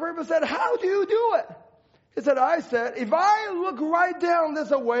the other person said, how do you do it? He said, if I look right down this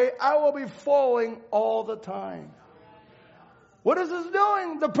way, I will be falling all the time. What is this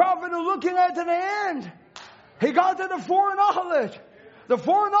doing? The prophet is looking at the end. He got to the foreknowledge. The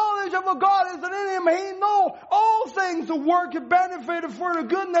foreknowledge of God is in Him. He knows all things work and benefit for the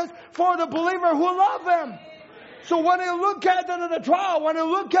goodness for the believer who love Him. So when you look at the trial, when you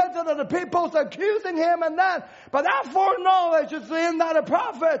look at the people accusing him and that, but that foreknowledge is in that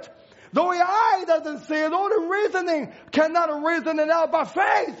prophet. Though the eye doesn't see it, though the reasoning cannot reason it out, by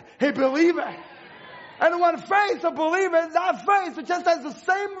faith he believeth. And when faith believeth, that faith just has the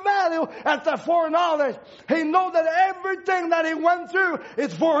same value as the foreknowledge. He knows that everything that he went through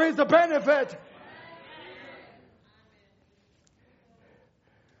is for his benefit.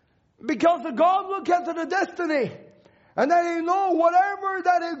 Because God looks at the destiny. And then He knows whatever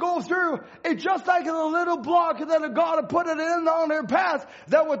that He goes through, it's just like a little block that God put it in on their path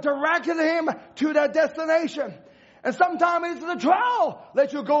that would direct him to that destination. And sometimes it's the trial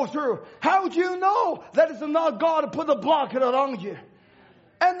that you go through. How do you know that it's not God to put the block along you?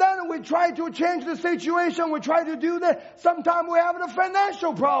 And then we try to change the situation. We try to do that. Sometimes we have a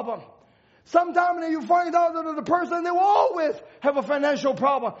financial problem. Sometimes you find out that the person, they will always have a financial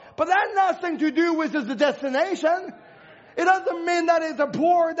problem. But that has nothing to do with the destination. It doesn't mean that it's a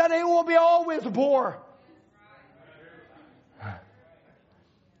poor, that he will be always poor.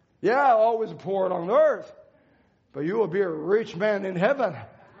 Yeah, always poor on earth. But you will be a rich man in heaven.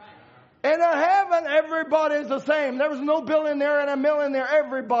 And in heaven, everybody is the same. There is no billionaire and a millionaire.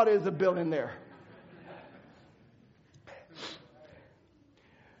 Everybody is a billionaire.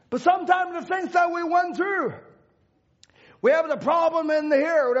 But sometimes the things that we went through, we have the problem in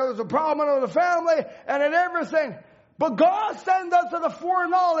here. There was a problem in the family and in everything. But God sent us to the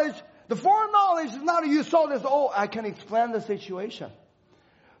foreknowledge. The foreknowledge is not you saw this, oh, I can explain the situation.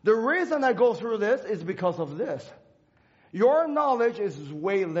 The reason I go through this is because of this. Your knowledge is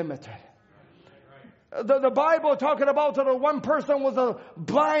way limited. The Bible talking about that one person was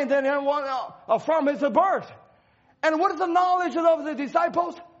blind and from his birth. And what is the knowledge of the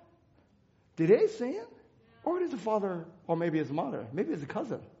disciples? Did they sin? Or did the father, or maybe his mother, maybe his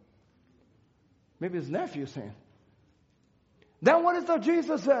cousin, maybe his nephew sin? Then what is that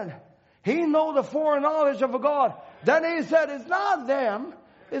Jesus said? He knows the foreknowledge of God. Then he said, it's not them.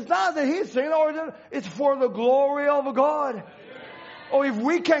 It's not that he sinned, or it's for the glory of God. Oh, if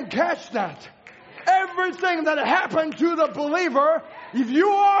we can catch that. Everything that happened to the believer, if you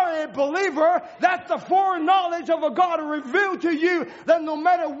are a believer, that's the foreknowledge of a God revealed to you that no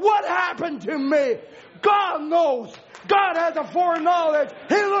matter what happened to me, God knows. God has a foreknowledge.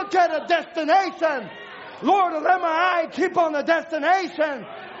 He looked at a destination. Lord, let my eye keep on the destination.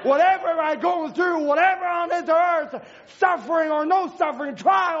 Whatever I go through, whatever on this earth, suffering or no suffering,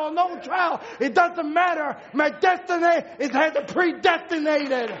 trial or no trial, it doesn't matter. My destiny has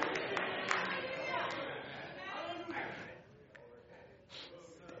predestinated.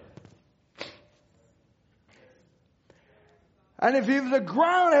 And if the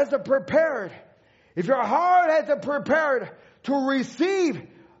ground has prepared, if your heart has prepared to receive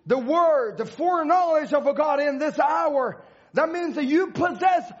the word, the foreknowledge of God in this hour, That means that you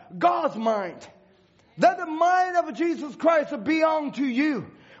possess God's mind. That the mind of Jesus Christ be unto you.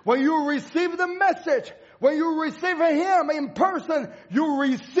 When you receive the message, when you receive Him in person, you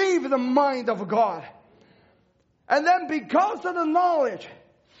receive the mind of God. And then because of the knowledge,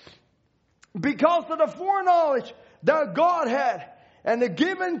 because of the foreknowledge that God had and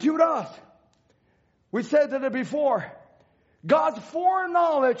given to us, we said that before, God's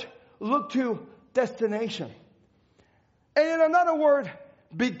foreknowledge looked to destination. And in another word,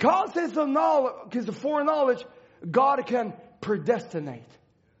 because it's a foreknowledge, God can predestinate.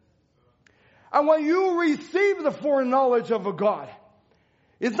 And when you receive the foreknowledge of a God,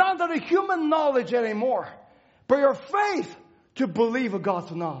 it's not that a human knowledge anymore, but your faith to believe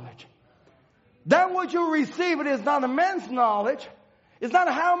God's knowledge. Then what you receive, it is not a man's knowledge. It's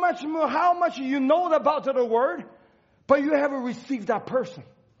not how much you know about the word, but you have received that person.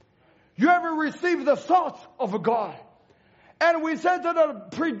 You have received the thoughts of a God. And we said that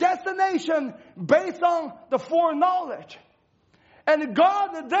the predestination based on the foreknowledge. And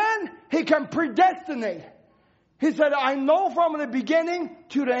God then, He can predestinate. He said, I know from the beginning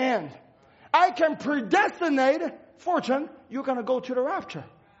to the end. I can predestinate, Fortune, you're going to go to the rapture.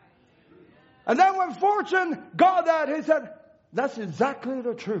 And then when Fortune got that, he said, that's exactly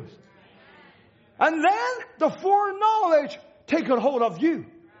the truth. And then the foreknowledge take a hold of you.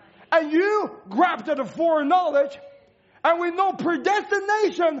 And you grabbed the foreknowledge. And we know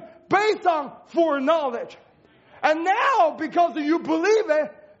predestination based on foreknowledge. And now, because you believe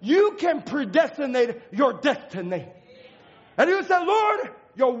it, you can predestinate your destiny. And you say, Lord,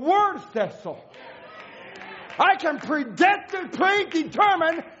 your word says so. I can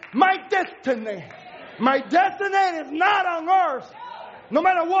predetermine my destiny. My destiny is not on earth. No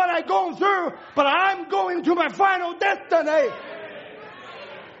matter what I go through, but I'm going to my final destiny.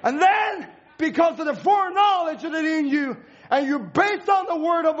 And then, because of the foreknowledge that is in you, and you're based on the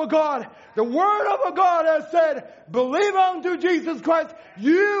word of a God, the word of a God has said, believe unto Jesus Christ,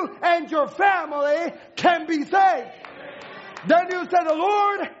 you and your family can be saved. Then you say, the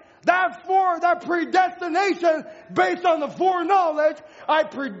Lord, that predestination based on the foreknowledge, I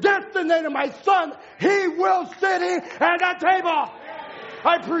predestinated my son. He will sit at that table.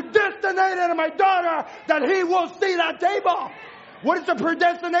 I predestinated my daughter that he will see that table. What is the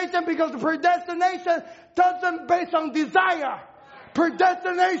predestination? Because the predestination doesn't based on desire.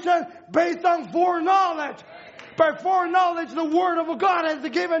 Predestination based on foreknowledge. By foreknowledge, the word of God has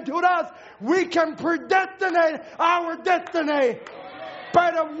given to us. We can predestinate our destiny.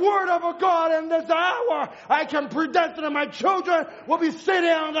 By the word of God in this hour, I can predestinate my children will be sitting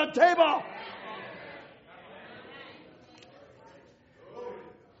on the table.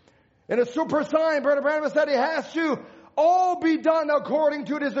 In a super sign, Brother Branham said, it has to all be done according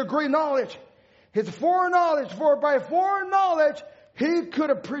to this agreed knowledge. His foreknowledge, for by foreknowledge, he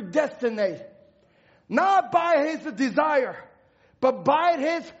could predestinate. Not by his desire, but by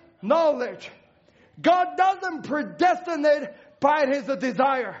his knowledge. God doesn't predestinate by his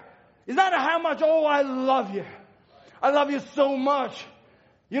desire. It's not how much, oh, I love you. I love you so much.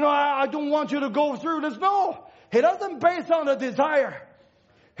 You know, I don't want you to go through this. No, he doesn't base on the desire.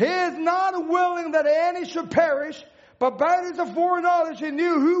 He is not willing that any should perish, but by his foreknowledge he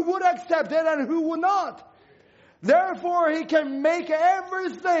knew who would accept it and who would not. Therefore he can make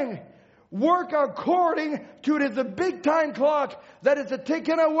everything work according to this big time clock that is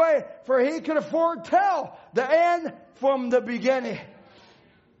taken away, for he can foretell the end from the beginning.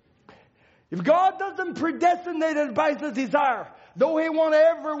 If God doesn't predestinate it by his desire, though he wants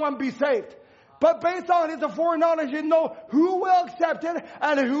everyone be saved, but based on his foreknowledge, he knows who will accept it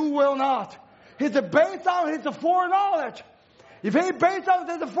and who will not. It's based on his foreknowledge. If he based on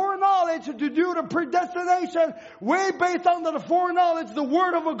his foreknowledge to do the predestination, we based on the foreknowledge, the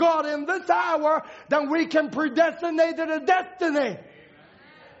word of God in this hour, then we can predestinate the destiny.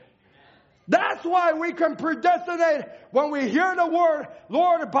 That's why we can predestinate when we hear the word,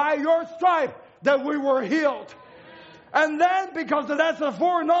 Lord, by your stripe that we were healed. And then, because that's the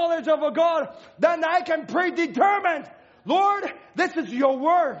foreknowledge of a God, then I can predetermine, Lord, this is your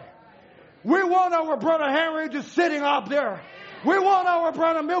word. We want our brother Henry just sitting up there. We want our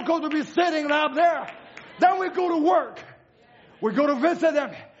brother Milko to be sitting up there. Then we go to work. We go to visit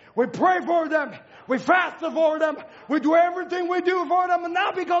them. We pray for them. We fast for them. We do everything we do for them. And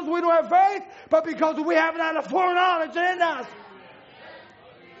not because we don't have faith, but because we haven't had a foreknowledge in us.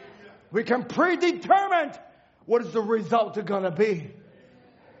 We can predetermine what is the result going to be.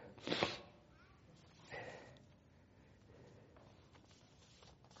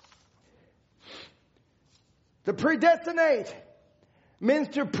 To predestinate means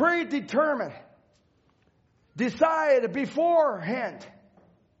to predetermine. decide beforehand.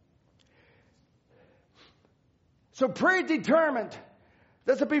 So predetermined.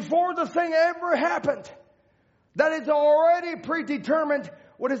 That's before the thing ever happened. That it's already predetermined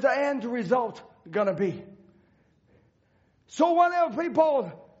what is the end result going to be. So when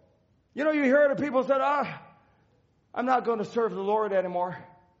people, you hear the people say, I'm not going to serve the Lord anymore.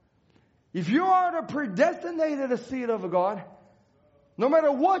 If you are the predestinated seed of God, no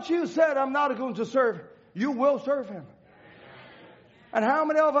matter what you said, I'm not going to serve, you will serve Him. And how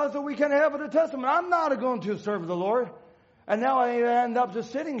many of us that we can have the testimony, I'm not going to serve the Lord, and now I end up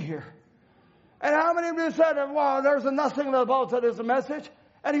just sitting here. And how many of you said, well, there's nothing about this message,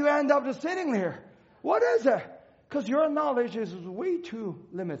 and you end up just sitting here? What is it? Because your knowledge is way too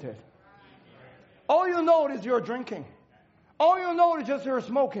limited. All you know is you're drinking. All you know is just you're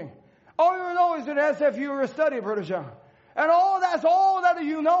smoking. All you know is that SF you're studying, Brother John. And that's all that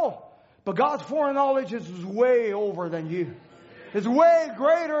you know. But God's foreknowledge is way over than you. It's way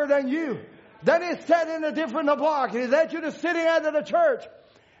greater than you. Then He's set in a different block. He's at you just sitting at the church.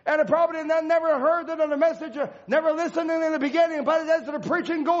 And probably never heard the message, never listened in the beginning. But as the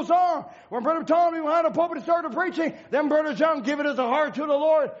preaching goes on, when Brother Tommy behind the pulpit started preaching, then Brother John giving his heart to the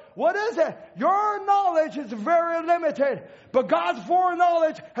Lord. What is it? Your knowledge is very limited. But God's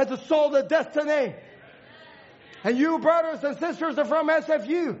foreknowledge has a solid destiny. And you brothers and sisters are from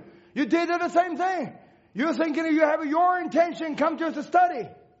SFU. You did the same thing. You're thinking you have your intention, come just to study.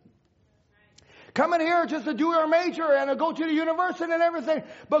 Come in here just to do your major and go to the university and everything.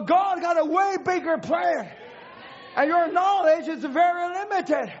 But God got a way bigger plan. And your knowledge is very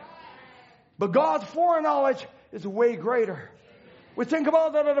limited. But God's foreknowledge is way greater. We think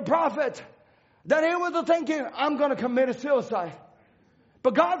about the prophet. That he was thinking, I'm going to commit suicide.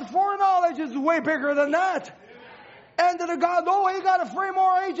 But God's foreknowledge is way bigger than that. And that God, He got 3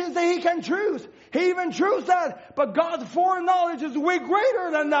 more agents that He can choose. He even chose that. But God's foreknowledge is way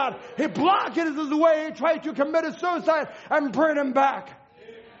greater than that. He blocked it his way. He tried to commit suicide and bring him back.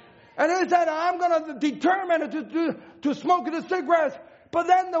 And He said, I'm going to determine to smoke the cigarettes. But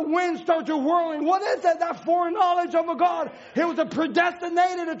then the wind started whirling. What is that? That foreknowledge of a God. He was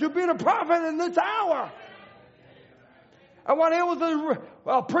predestinated to be the prophet in this hour. And when He was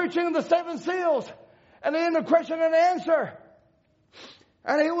preaching the 7 seals, and then the question and answer.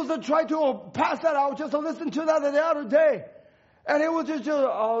 And he was trying to pass that out. Just to listen to that the other day. And it was just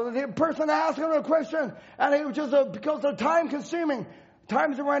the person asking a question. And it was just because the time consuming.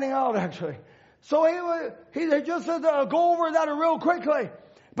 Time's running out actually. So he just said go over that real quickly.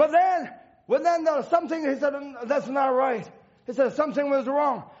 But then something, he said, that's not right. He said something was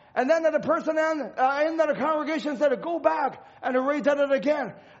wrong. And then the person in the congregation said, go back and read that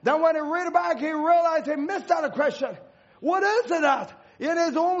again. Then when he read it back, he realized he missed that question. What is it that? In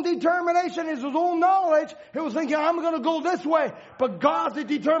his own determination, his own knowledge, he was thinking, I'm going to go this way. But God's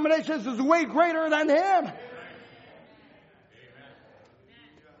determination is way greater than him.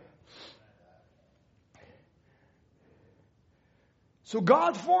 So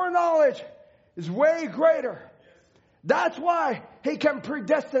God's foreknowledge is way greater. That's why He can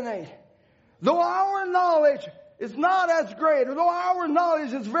predestinate. Though our knowledge is not as great, though our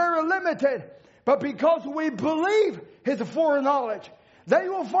knowledge is very limited, but because we believe His foreknowledge, then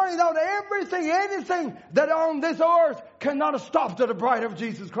you will find out anything that on this earth cannot stop the bride of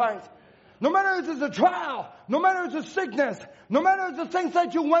Jesus Christ. No matter if it's a trial, no matter if it's a sickness, no matter if it's the things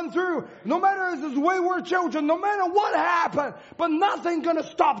that you went through, no matter if it's wayward children, no matter what happened, but nothing's going to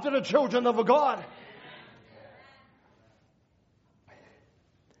stop the children of God.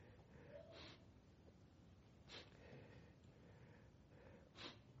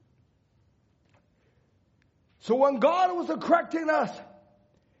 So when God was correcting us,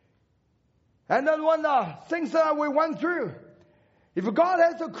 and then when the things that we went through, if God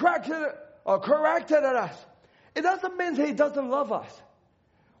has corrected us, it doesn't mean He doesn't love us.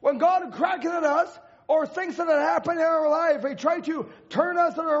 When God corrected us, or things that happen in our life, He tried to turn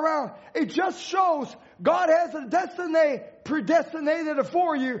us around, it just shows God has a destiny predestinated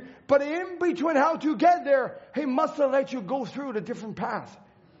for you, but in between how to get there, He must let you go through the different paths.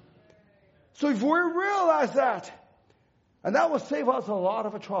 So if we realize that, and that will save us a lot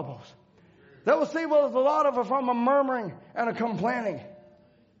of troubles. That will save us a lot of from a murmuring and a complaining.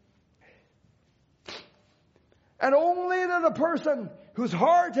 And only the person whose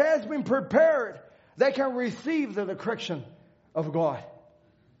heart has been prepared, they can receive the correction of God.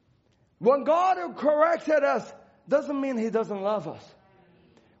 When God corrected us, doesn't mean He doesn't love us.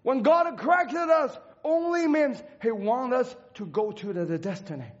 When God corrected us, only means He wants us to go to the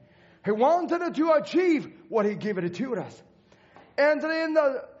destiny. He wanted to achieve what He gave it to us. And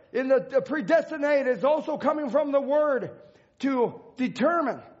in the predestinate is also coming from the word to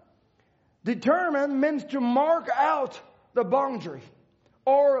determine. Determine means to mark out the boundary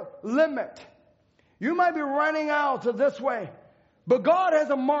or limit. You might be running out this way, but God has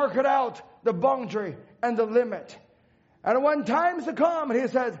marked out the boundary and the limit. And when times come, He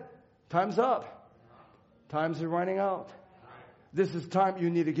says, time's up. Time's running out. This is time you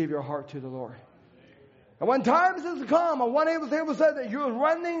need to give your heart to the Lord. And when times has come, and one able said that you're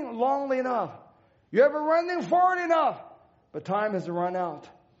running long enough. You're ever running forward enough, but time has run out.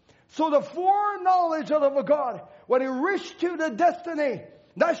 So the foreknowledge of God, when He reached to the destiny,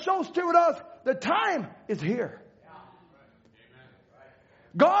 that shows to us the time is here.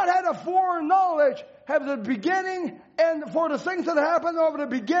 God had a foreknowledge, have the beginning and for the things that happen over the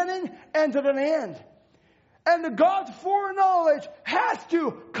beginning and to the end. And the God's foreknowledge has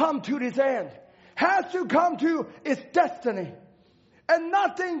to come to this end. Has to come to its destiny. And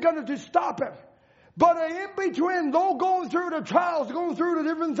nothing going to stop Him. But in between, though going through the trials, going through the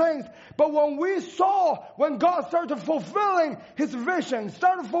different things, but when God started fulfilling His vision,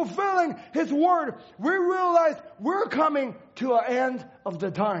 started fulfilling His word, we realized we're coming to an end of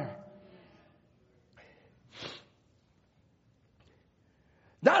the time.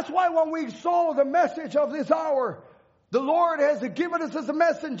 That's why when we saw the message of this hour, the Lord has given us as a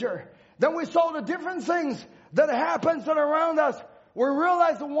messenger. Then we saw the different things that happens around us. We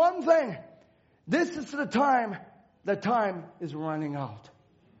realized one thing. This is the time is running out.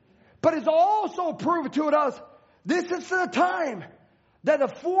 But it's also proved to us, this is the time that the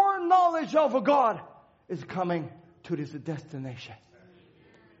foreknowledge of God is coming to this destination.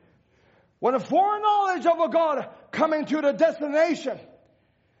 When the foreknowledge of God coming to the destination,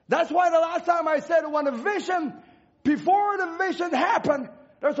 that's why the last time I said when the vision, before the vision happened,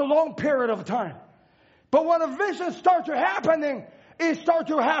 there's a long period of time. But when the vision starts to happening, it starts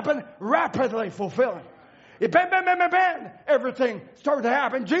to happen rapidly fulfilling. Everything started to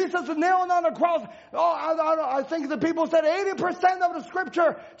happen. Jesus is kneeling on the cross. I think the people said 80% of the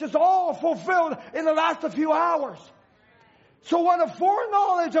scripture just all fulfilled in the last few hours. So when the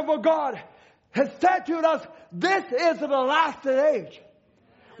foreknowledge of a God has said to us, this is the last age.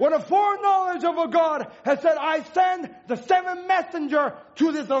 When the foreknowledge of a God has said, I send the seventh messenger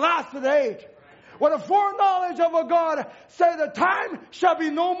to this last age. When the foreknowledge of a God said the time shall be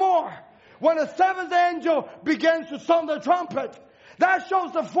no more. When the seventh angel begins to sound the trumpet, that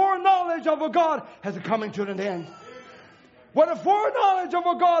shows the foreknowledge of a God has coming to an end. When the foreknowledge of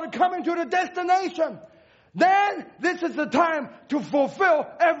a God coming to the destination, then this is the time to fulfill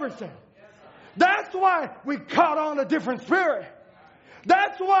everything. That's why we caught on a different spirit.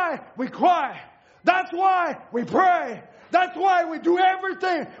 That's why we cry. That's why we pray. That's why we do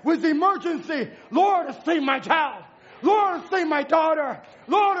everything with emergency. Lord, save my child. Lord, save my daughter.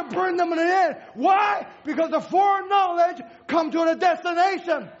 Lord, bring them in the end. Why? Because the foreknowledge come to the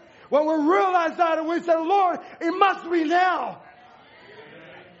destination. When we realize that and we say, Lord, it must be now.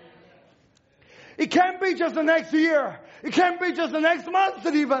 It can't be just the next year. It can't be just the next month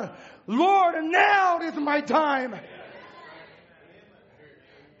even. Lord, now is my time.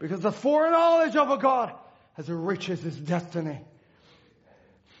 Because the foreknowledge of a God has reaches his destiny.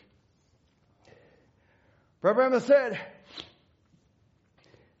 Brother said,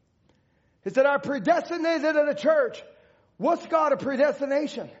 he said, I predestinated in the church. What's God a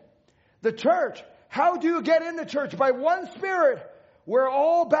predestination? The church. How do you get in the church? By one Spirit. We're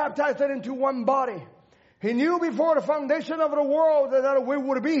all baptized into one body. He knew before the foundation of the world that we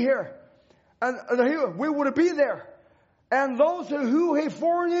would be here. And we would be there. And those who he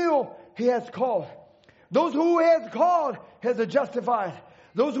foreknew, he has called. Those who he has called, he has justified.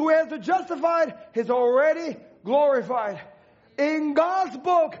 Those who he has justified, he's already glorified. In God's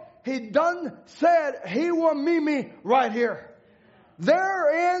book, he done said he will meet me right here.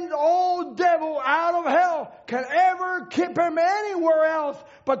 There ain't old devil out of hell can ever keep him anywhere else,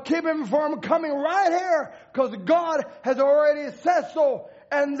 but keep him from coming right here, because God has already said so,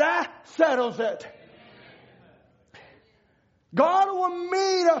 and that settles it. God will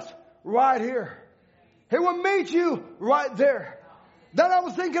meet us right here. He will meet you right there. Then I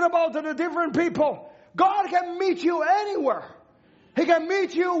was thinking about the different people. God can meet you anywhere. He can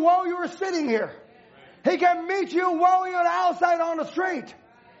meet you while you're sitting here. He can meet you while you're outside on the street.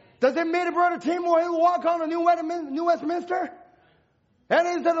 Does it meet Brother Tim when he walk on the New Westminster? And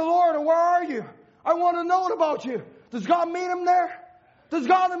he said, Lord, where are you? I want to know about you. Does God meet him there? Does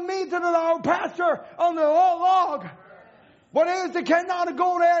God meet our pastor on the log? What is, he cannot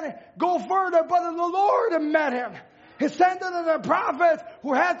go there and go further, but the Lord met him. He sent in the prophet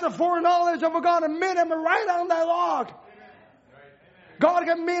who had the foreknowledge of God and met him right on that log. God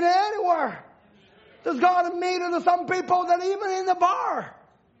can meet anywhere. Does God meet to some people that even in the bar?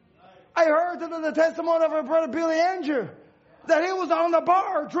 I heard the testimony of our brother Billy Andrew that he was on the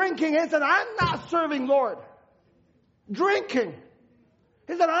bar drinking. He said, I'm not serving Lord. Drinking.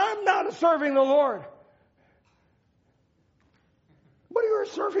 He said, I'm not serving the Lord. What are you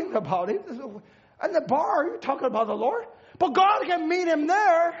serving about? In the bar, you're talking about the Lord? But God can meet him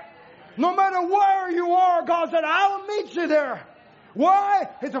there. No matter where you are, God said, I will meet you there. Why?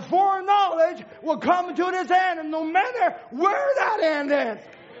 It's a foreknowledge will come to this end, and no matter where that end is.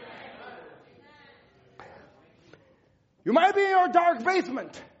 You might be in your dark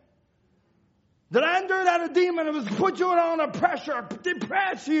basement. That under that a demon was put you under pressure,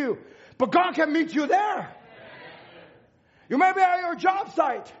 depress you. But God can meet you there. You may be at your job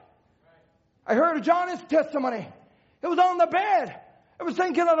site. I heard Johnny's testimony. It was on the bed. It was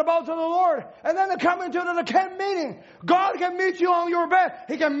thinking about to the Lord. And then they come into the camp meeting. God can meet you on your bed.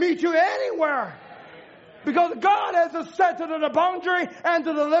 He can meet you anywhere. Because God has set to the boundary and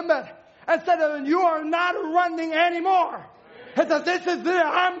to the limit. And said that you are not running anymore. He says, this is it.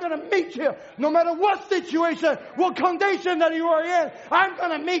 I'm going to meet you. No matter what situation, what condition that you are in, I'm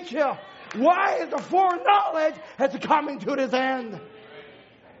going to meet you. Why is the foreknowledge has coming to this end?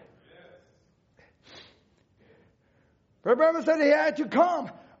 Remember said he had to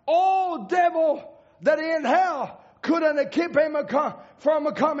come. All devil that in hell couldn't keep him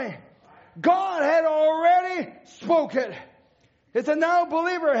from coming. God had already spoken. He said, now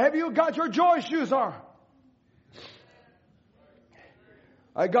believer, have you got your joy shoes on?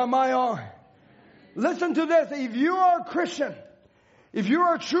 I got my on. Listen to this. If you are a Christian, if you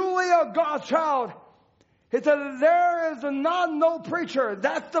are truly a God's child, he said, there is not no preacher.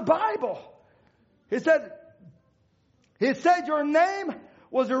 That's the Bible. He said your name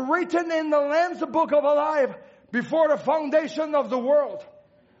was written in the Lamb's book of life before the foundation of the world.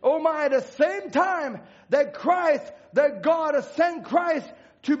 Oh my, at the same time that God sent Christ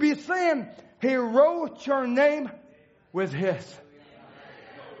to be seen, he wrote your name with his.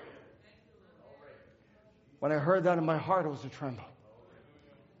 When I heard that in my heart, it was a tremble.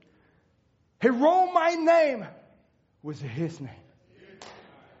 He wrote my name with his name.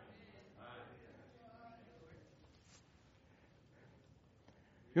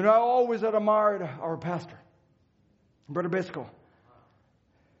 You know, I always admired our pastor, Brother Biscoe.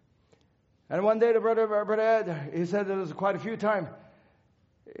 And one day, Brother Ed, he said it was quite a few times.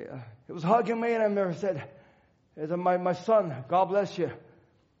 He was hugging me and I said, my son, God bless you.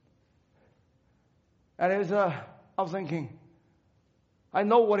 And I was thinking, I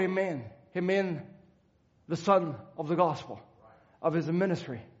know what he meant. He meant the son of the gospel, of his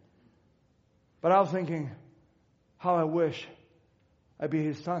ministry. But I was thinking, how I wish I'd be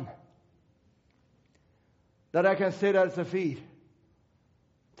his son. That I can sit at his feet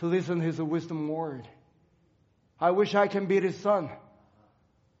to listen to his wisdom word. I wish I can be his son.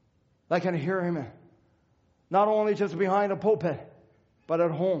 I can hear him not only just behind a pulpit, but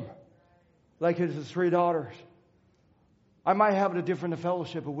at home, like his 3 daughters. I might have a different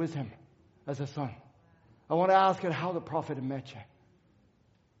fellowship with him as a son. I want to ask you how the prophet met you.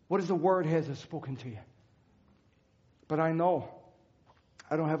 What is the word he has spoken to you? But I know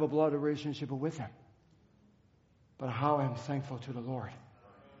I don't have a blood relationship with him. But how I am thankful to the Lord.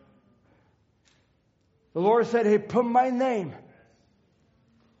 The Lord said he put my name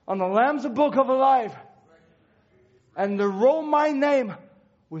on the Lamb's book of life and to wrote my name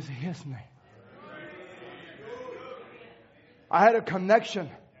with his name. I had a connection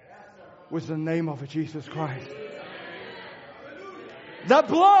with the name of Jesus Christ. That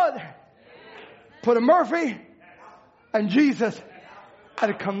blood put Murphy and Jesus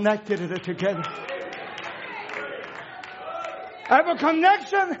and connected it together. I have a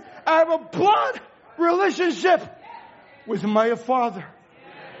connection. I have a blood relationship with my Father.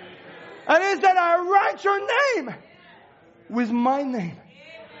 And he said, I write your name with my name.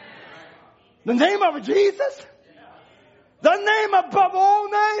 The name of Jesus. The name above all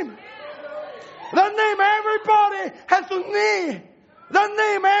names. The name everybody has to knee. The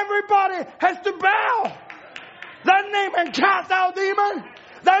name everybody has to bow. That name can cast out demons.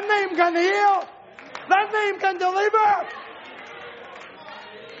 That name can heal. That name can deliver.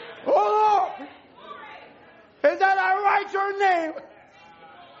 Oh Lord. Is that I write your name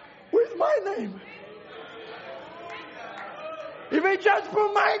with my name. If he just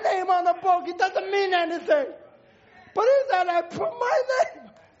put my name on the book, it doesn't mean anything. But is that I put my name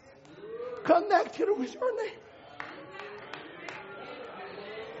connected with your name.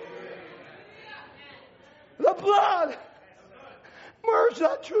 The blood merged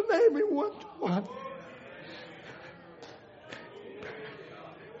that true name in one to one.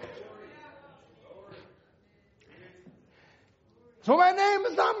 So my name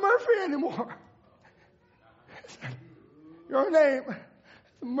is not Murphy anymore. Your name is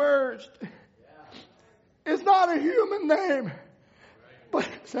merged. It's not a human name. But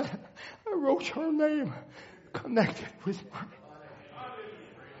it said, I wrote your name connected with mine.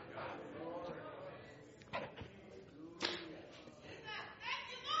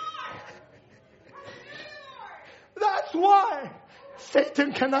 That's why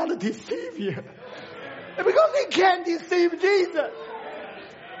Satan cannot deceive you. Because he can't deceive Jesus.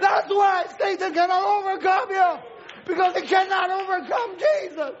 That's why Satan cannot overcome you. Because he cannot overcome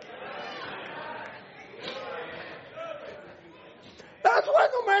Jesus. That's why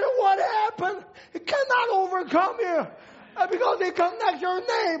no matter what happens, he cannot overcome you. Because he connects your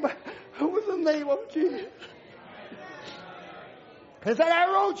name with the name of Jesus. He said,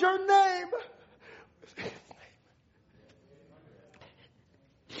 I wrote your name with his name.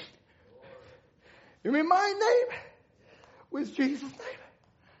 You mean my name with Jesus' name?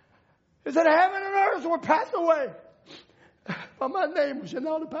 He said, heaven and earth will pass away, but my name shall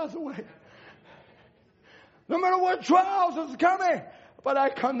not pass away. No matter what trials is coming, but I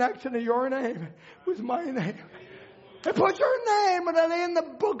connected to your name with my name. And put your name in the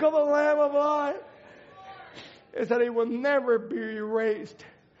book of the Lamb of Life. He said it will never be erased.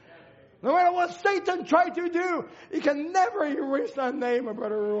 No matter what Satan tried to do, he can never erase that name,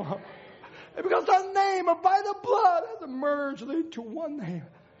 Brother Ruha. Because that name, by the blood, has merged into one name.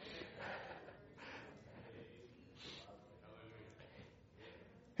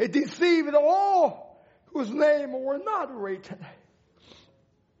 He deceived all whose name were not written.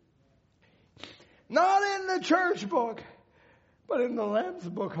 Not in the church book, but in the Lamb's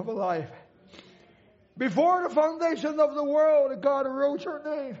book of life. Before the foundation of the world, God wrote your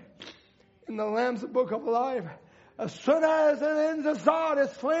name in the Lamb's book of life. As soon as the angel saw the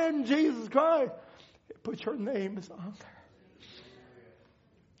slain Jesus Christ, he put your names on there.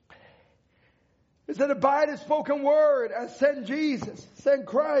 He said, by the spoken word, and send Jesus, send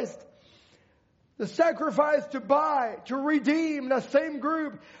Christ, the sacrifice to buy, to redeem the same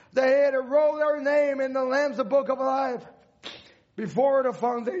group that had wrote their name in the Lamb's book of life before the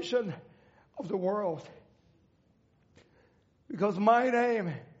foundation of the world. Because my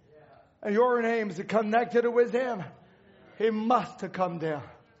name and your names are connected with him. He must come down.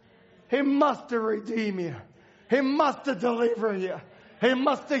 He must redeem you. He must deliver you. He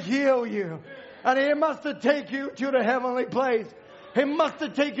must heal you. And he must take you to the heavenly place. He must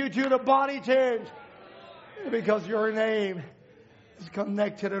take you to the body change. Because your name is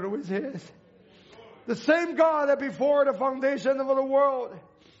connected with his. The same God that before the foundation of the world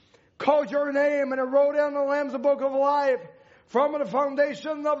called your name and wrote down the Lamb's book of life from the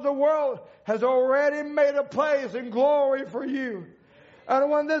foundation of the world has already made a place in glory for you.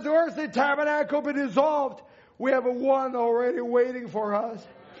 And when this earthly tabernacle be dissolved, we have a one already waiting for us.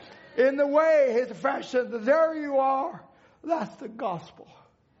 In the way his fashioned, there you are. That's the gospel.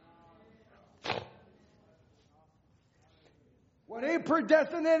 When he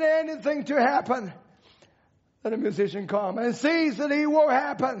predestinated anything to happen, let a musician come and sees that it will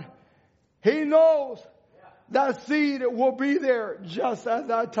happen. He knows that seed will be there just at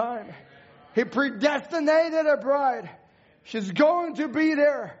that time. He predestinated a bride. She's going to be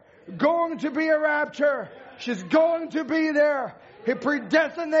there. Going to be a rapture. She's going to be there. He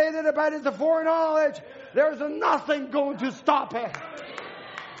predestinated it by his foreknowledge. There's nothing going to stop it.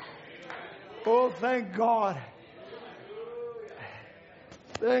 Oh, thank God.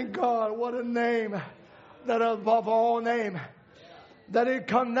 Thank God. What a name that above all name. That he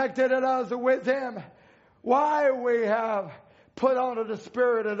connected us with him. Why we have put on the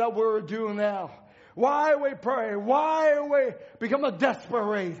spirit that we're doing now. Why we pray. Why we become a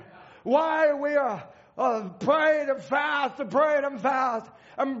desperate. Why we are prayed and fast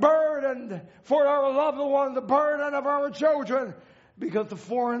and burdened for our loved ones, the burden of our children. Because the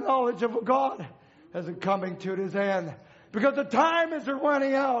foreknowledge of God is coming to this end. Because the time is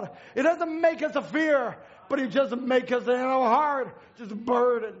running out. It doesn't make us a fear, but it just makes us in our heart just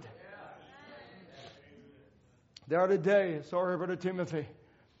burdened. The other day, sorry, Brother Timothy,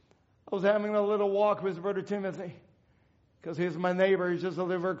 I was having a little walk with Brother Timothy because he's my neighbor. He's just a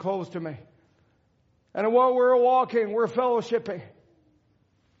little very close to me. And while we're walking, we're fellowshipping.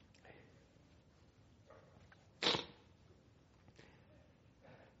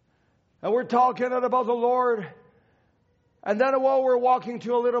 And we're talking about the Lord. And then while we're walking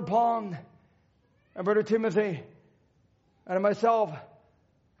to a little pond, and Brother Timothy and myself,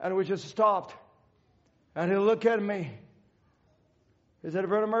 and we just stopped. And he looked at me. He said,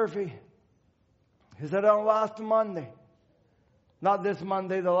 Brother Murphy, he said, on last Monday, not this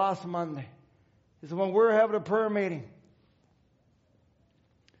Monday, the last Monday, he said, when we're having a prayer meeting,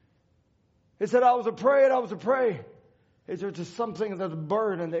 He said, I was a pray. He said, there's something that's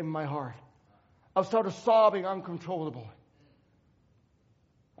burdened in my heart. I started sobbing uncontrollably.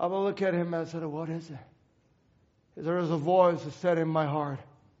 I would look at him and I said, what is it? He said, there's a voice that said in my heart,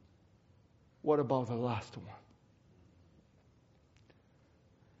 what about the last one?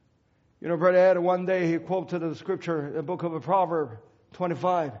 You know, Brother Ed, one day he quoted the scripture, the book of Proverbs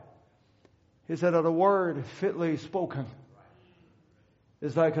 25. He said that a word fitly spoken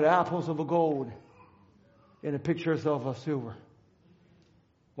is like the apples of a gold in the pictures of a silver.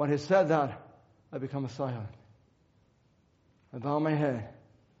 When he said that, I become silent. I bow my head.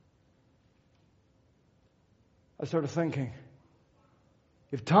 I started thinking,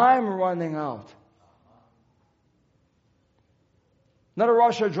 if time were running out, not a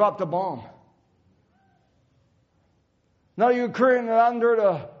Russia dropped a bomb, not a Ukraine under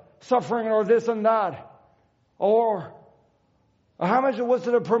the suffering or this and that, or how much was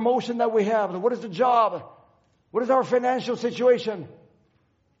it a promotion that we have? What is the job? What is our financial situation?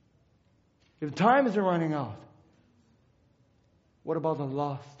 If time is running out, what about the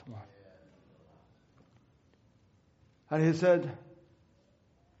last one? And he said,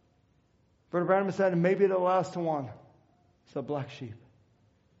 Brother Branham said, maybe the last one is a black sheep.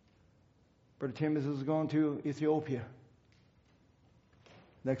 Brother Tim is going to Ethiopia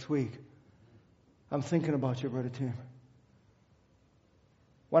next week. I'm thinking about you, Brother Tim.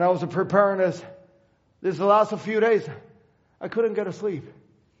 When I was preparing this last few days, I couldn't get to sleep.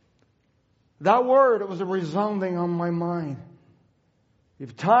 That word was resounding on my mind.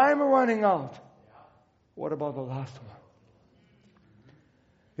 If time were running out, what about the last one?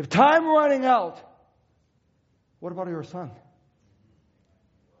 If time were running out, what about your son?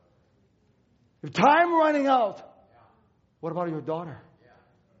 If time were running out, what about your daughter?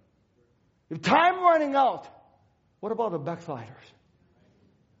 If time were running out, what about the backsliders?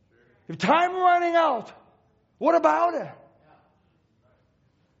 If time were running out, what about it?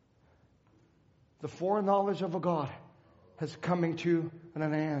 The foreknowledge of a God has coming to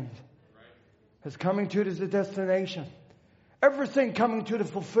an end. Has coming to the destination. Everything coming to the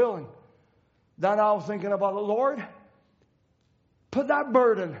fulfilling. Then I was thinking about the Lord. Put that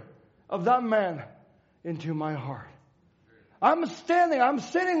burden of that man into my heart. I'm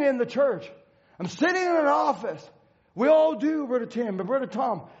sitting in the church. I'm sitting in an office. We all do, Brother Tim and Brother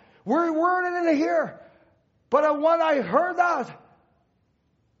Tom. We're in here. But when I heard that,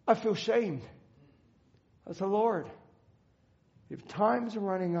 I feel shamed. I said, Lord, if time's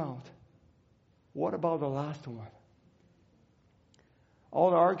running out, what about the last one? All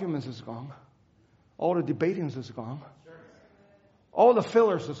the arguments is gone. All the debatings is gone. All the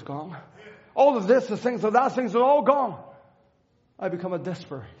fillers is gone. All of this, the things, of that things are all gone. I become a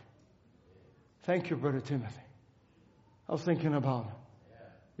desperate. Thank you, Brother Timothy. I was thinking about it.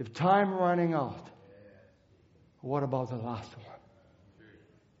 If time running out, what about the last one?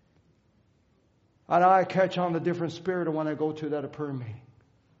 And I catch on the different spirit when I go to that prayer meeting.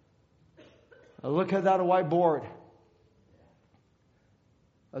 I look at that whiteboard.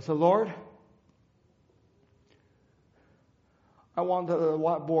 I said, Lord, I want the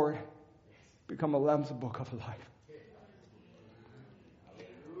whiteboard become a Lamb's Book of Life.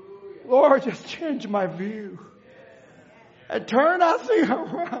 Lord, just change my view. And turn that thing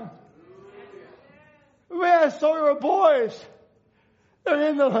around. When I saw your boys, they're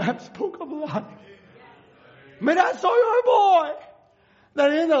in the Lamb's Book of Life. When I saw your boy,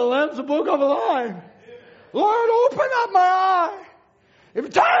 they're in the Lamb's Book of Life. Lord, open up my eye.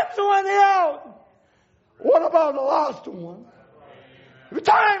 If time's running out, what about the last one? If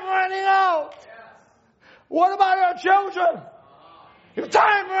time's running out, what about our children? If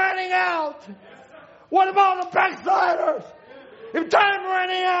time's running out, what about the backsliders? If time's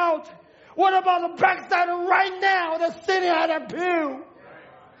running out, what about the backslider right now that's sitting at a pew?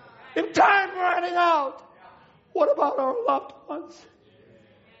 If time's running out, what about our loved ones?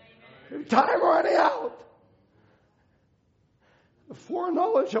 If time's running out, the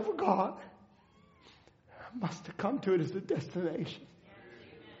foreknowledge of God must come to it as a destination.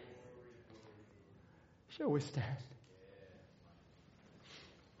 Shall we stand?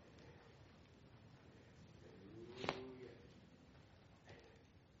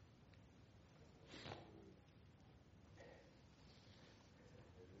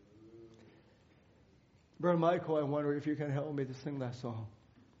 Brother Michael, I wonder if you can help me to sing that song.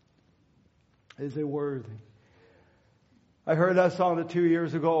 Is it worthy? I heard that song 2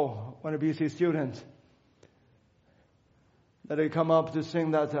 years ago when a BC student that had come up to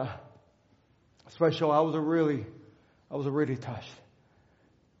sing that special. I was really touched.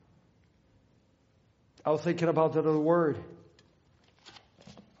 I was thinking about the word.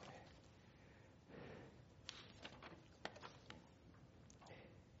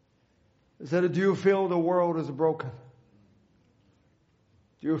 He said, do you feel the world is broken?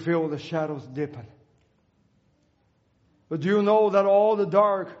 Do you feel the shadows dipping? But do you know that all the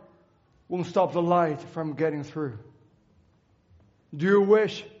dark won't stop the light from getting through? Do you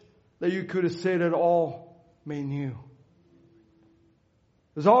wish that you could have said it all made new?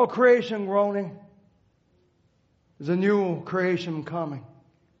 Is all creation groaning? Is a new creation coming?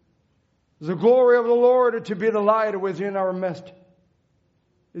 Is the glory of the Lord to be the light within our midst?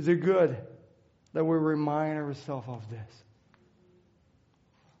 Is it good that we remind ourselves of this?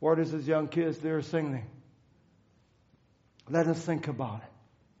 What is these young kids they're singing? Let us think about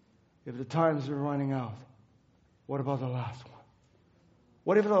it. If the times are running out, what about the last one?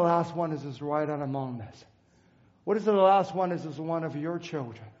 What if the last one is just right on among us? What if the last one is just one of your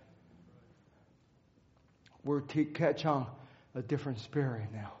children? We're to catch on a different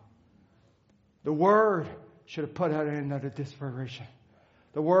spirit now. The Word should have put it in a desperation.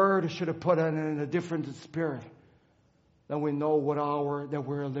 The Word should have put it in a different spirit. Then we know what hour that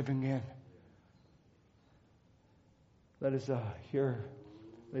we're living in. Let us hear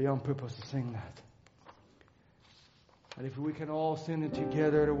the young people sing that. And if we can all sing it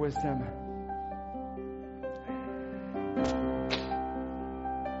together with them.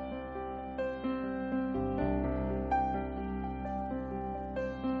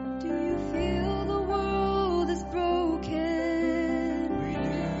 Do you feel the world is broken? We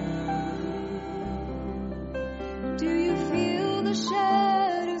do. Do you feel the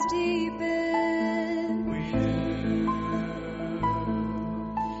shadows deepen? We do.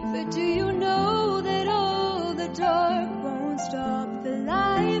 But do you know that all the dark won't stop the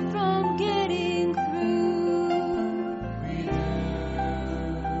light from getting through? We do.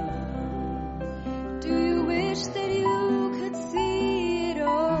 Do you wish that you could see it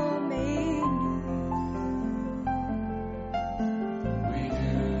all made new? We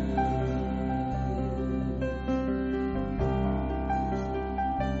do.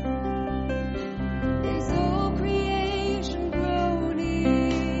 Is all creation groaning?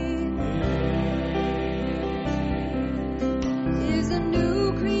 Is a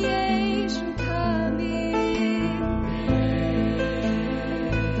new creation coming?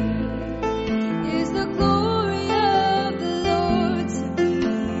 Is the glory of the Lord to be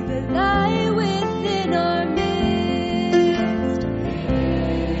the light within our midst?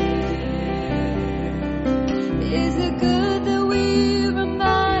 Is it good that we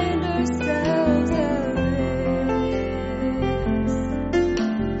remind ourselves of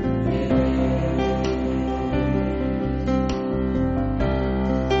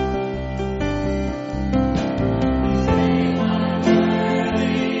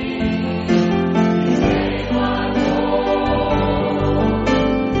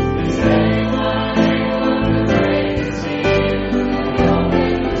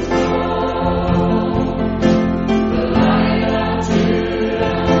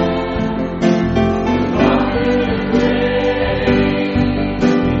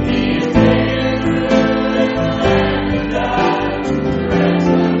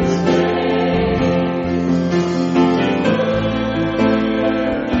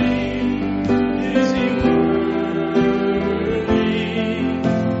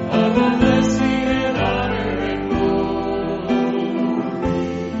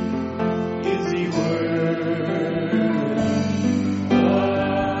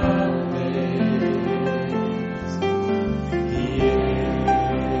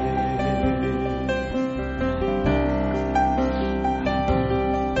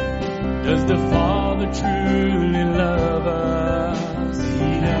Does the Father truly love us?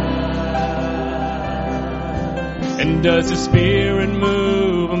 He does. And does the Spirit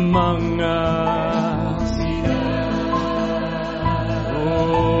move among us? He does.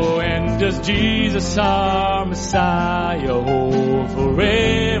 Oh, and does Jesus our Messiah hold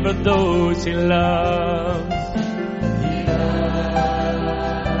forever those He loves? He does.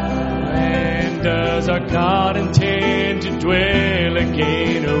 And does our God intend to dwell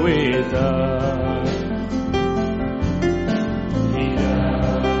again with us? He does.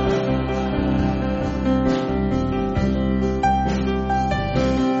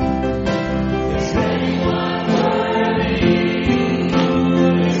 Is anyone worthy?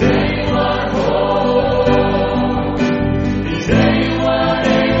 Is anyone whole? Is anyone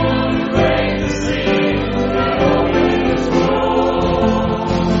able to break the seal and open the scroll?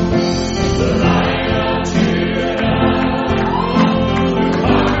 The Lion of Judah, the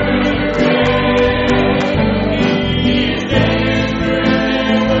conqueror.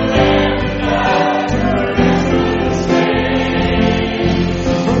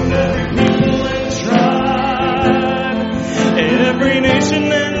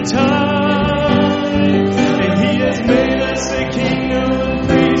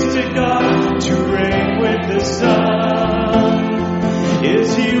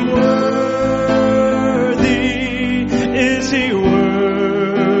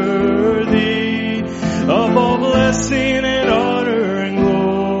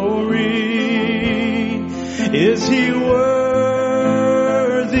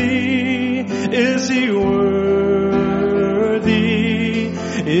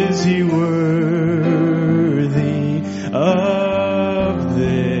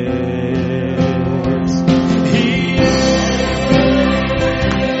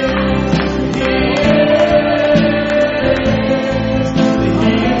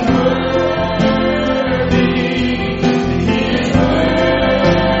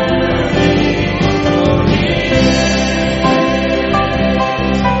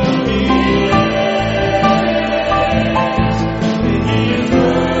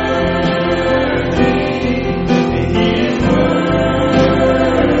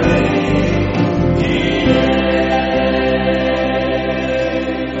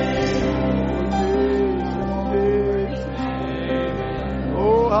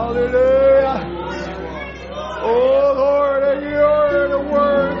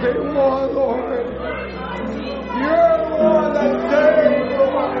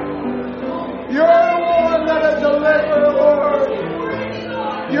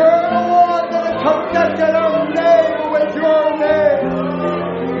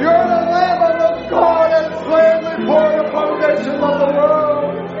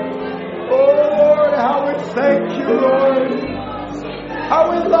 you, Lord.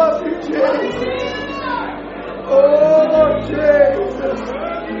 How we love you, Jesus. Oh, Lord Jesus.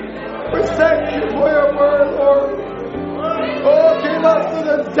 We thank you for your word, Lord. Oh, give us to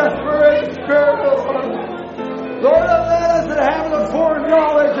the desperate spirit, Lord. Lord, let us have the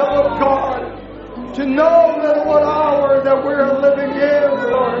foreknowledge of the God to know that what hour that we're living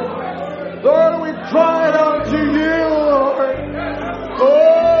in, Lord. Lord, we cry out to you, Lord.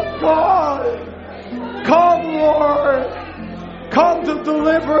 Oh, God. Come, Lord. Come to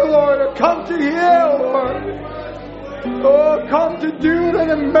deliver, Lord. Come to heal, Lord. Oh, come to do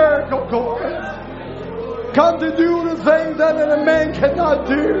the miracle, Lord. Come to do the things that a man cannot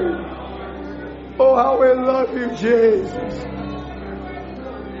do. Oh, how we love you, Jesus.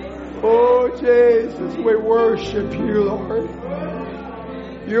 Oh, Jesus, we worship you, Lord.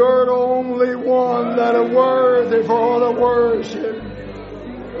 You're the only one that is worthy for all the worship.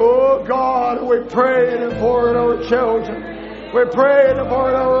 Oh, God, we pray for our children. We pray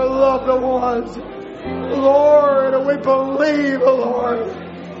for our loved ones. Lord, we believe, Lord.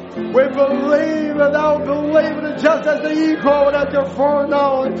 We believe without believing just as the eagle that your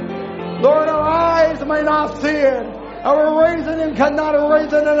foreknowledge. Lord, our eyes may not see it. Our reasoning cannot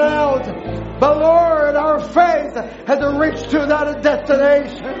reason it out. But Lord, our faith has reached to that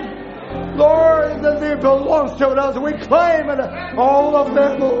destination. Lord, that it belongs to us. We claim it, all of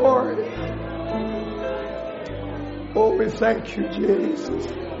them, Lord. Oh, we thank you, Jesus.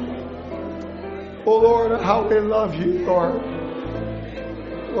 Oh, Lord, how we love you, Lord.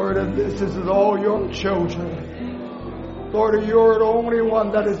 Lord, and this is all your children. Lord, you're the only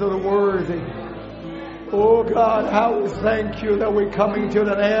one that is worthy. Oh, God, how we thank you that we're coming to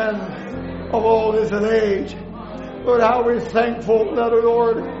the end of all this age. Lord, how we're thankful that,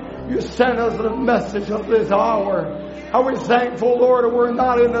 Lord, you sent us the message of this hour. How we're thankful, Lord, we're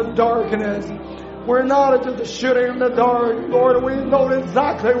not in the darkness. We're not just shooting in the dark. Lord, we know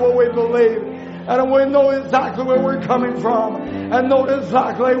exactly what we believe. And we know exactly where we're coming from. And know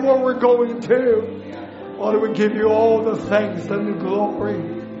exactly where we're going to. Lord, we give you all the thanks and the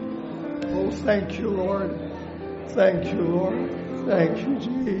glory. Oh, thank you, Lord. Thank you, Lord. Thank you,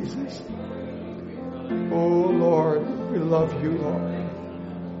 Jesus. Oh, Lord, we love you, Lord.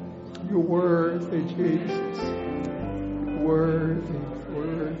 You're worthy, Jesus. Worthy.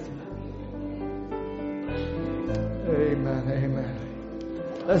 Amen,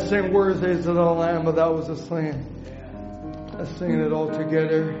 amen. Let's sing Worthy is the Lamb that was slain. Let's sing it all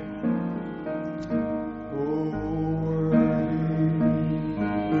together.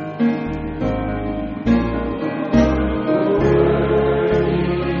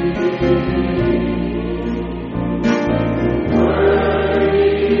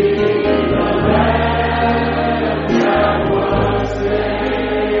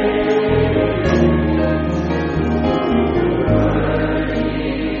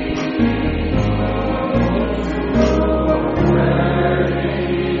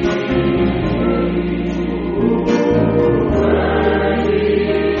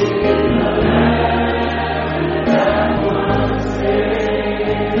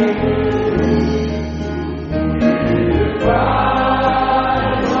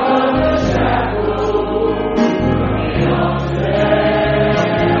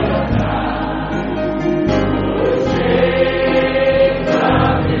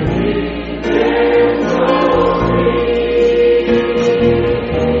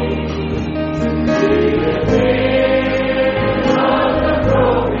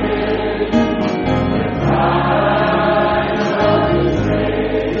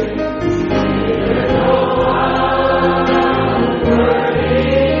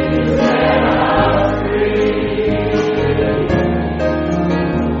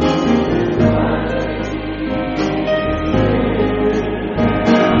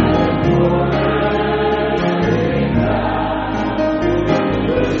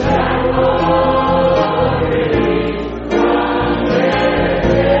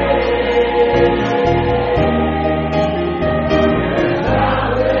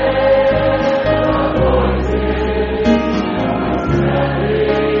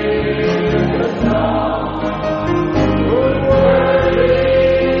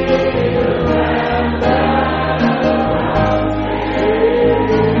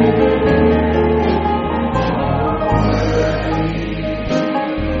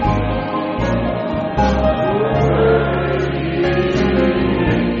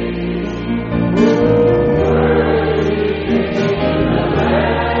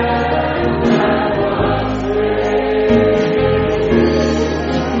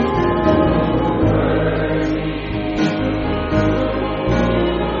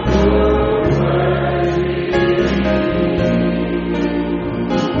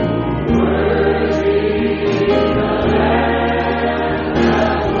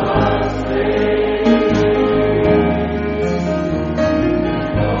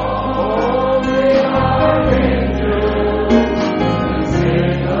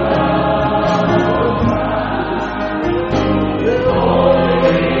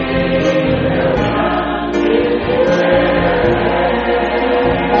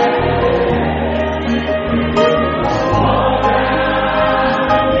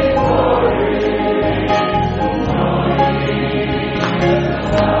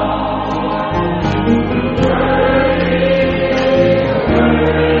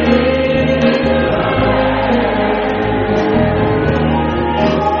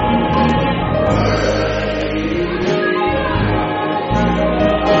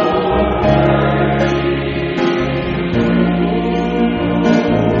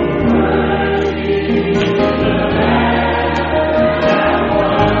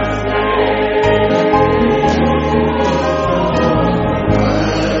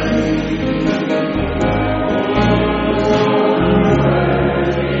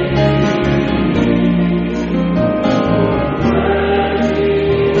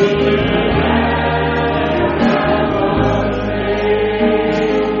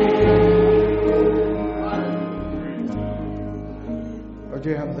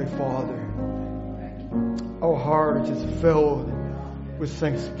 dear Heavenly Father, our heart is filled with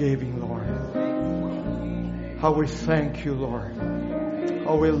thanksgiving, Lord. How we thank you, Lord.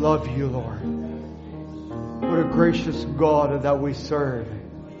 How we love you, Lord. What a gracious God that we serve.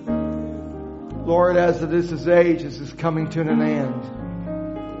 Lord, as this age is coming to an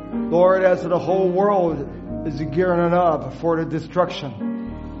end, Lord, as the whole world is gearing up for the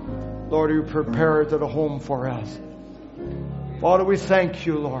destruction, Lord, you prepare the home for us. Father, we thank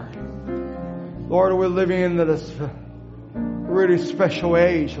you, Lord. Lord, we're living in this really special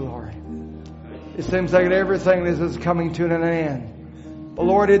age, Lord. It seems like everything is coming to an end. But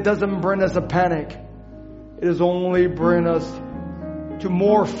Lord, it doesn't bring us a panic. It is only bring us to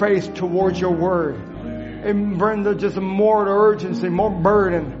more faith towards your word. It brings us just more urgency, more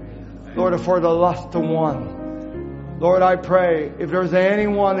burden, Lord, for the last one. Lord, I pray if there's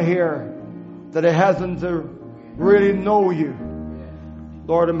anyone here that hasn't really know you,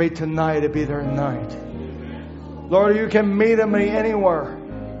 Lord, may tonight be their night. Lord, you can meet them anywhere.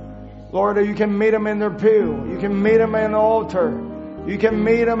 Lord, you can meet them in their pew. You can meet them in the altar. You can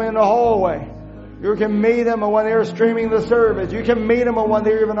meet them in the hallway. You can meet them when they're streaming the service. You can meet them when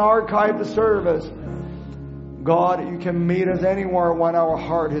they even archive the service. God, you can meet us anywhere when our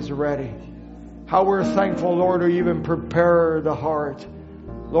heart is ready. How we're thankful, Lord, to even prepare the heart.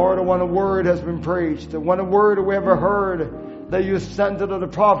 Lord, when the word has been preached, when the word we ever heard that you sent it to the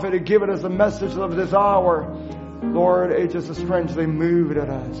prophet to give us a message of this hour, Lord, it just strangely moved at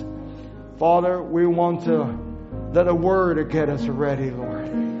us. Father, we want to let a word get us ready,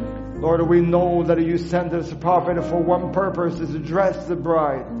 Lord. Lord, we know that you sent us a prophet for one purpose, is to address the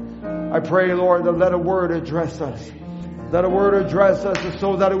bride. I pray, Lord, that let a word address us. Let a word address us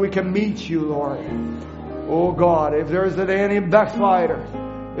so that we can meet you, Lord. Oh God, if there is any backslider,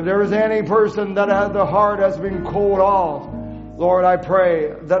 if there is any person that has the heart has been cold off, Lord, I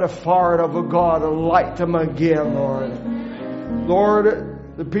pray that a fire of a God light them again, Lord.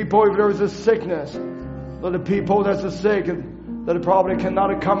 Lord, the people, if there is a sickness, Lord, the people that's sick that probably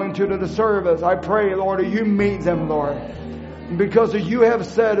cannot come into the service, I pray, Lord, that you meet them, Lord. Because you have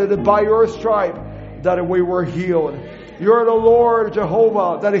said that by your stripe that we were healed. You're the Lord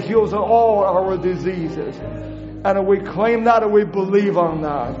Jehovah that heals all our diseases. And we claim that and we believe on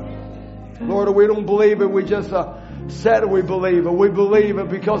that. Lord, we don't believe it. We just said we believe it. We believe it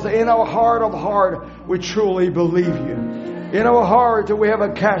because in our heart of heart, we truly believe you. In our heart, we have a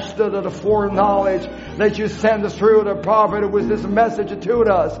cache to the foreknowledge that you send us through the prophet with this message to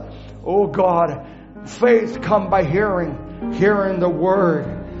us. Oh God, faith come by hearing the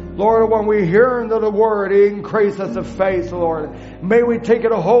word. Lord, when we hear into the word, it increases the faith, Lord. May we take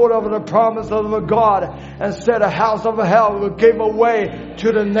it a hold of the promise of the God and set a house of hell will give away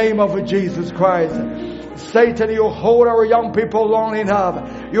to the name of Jesus Christ. Satan, you hold our young people long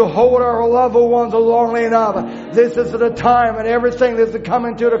enough. You hold our loved ones long enough. This is the time and everything that's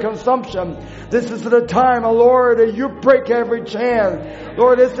coming to the consumption. This is the time, Lord, that you break every chain.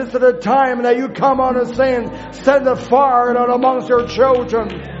 Lord, this is the time that you come on the scene. Send the fire out amongst your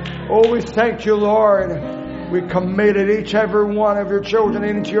children. Oh, we thank you, Lord. We committed each every one of your children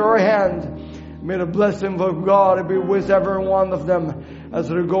into your hand. May the blessing of God be with every one of them as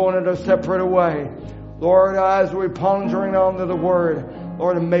they're going in a separate way. Lord, as we're pondering on the word,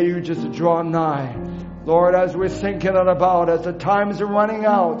 Lord, may you just draw nigh. Lord, as we're thinking about, as the times are running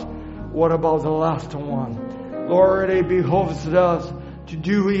out, what about the last one? Lord, it behoves us to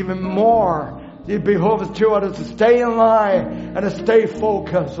do even more. It behoves to us to stay in line and to stay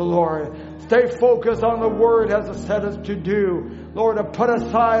focused, Lord. Stay focused on the word as it said us to do. Lord, to put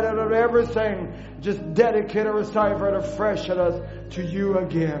aside out of everything, just dedicate ourselves for the fresh at us to you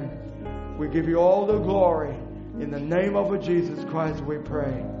again. We give you all the glory. In the name of Jesus Christ we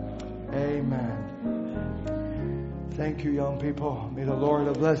pray. Amen. Thank you, young people. May the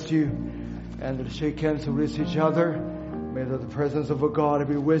Lord bless you and shake hands with each other. May the presence of God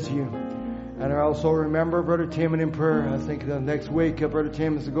be with you. And I also remember Brother Tim in prayer. I think the next week Brother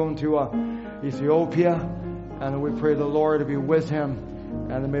Tim is going to Ethiopia. And we pray the Lord to be with him.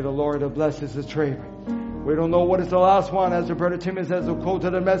 And may the Lord bless his trip. We don't know what is the last one. As the Brother Tim says, the quote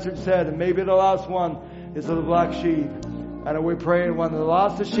of the message said, maybe the last one is the black sheep. And we pray when the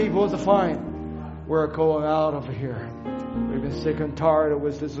last sheep was found, we're going out of here. We've been sick and tired of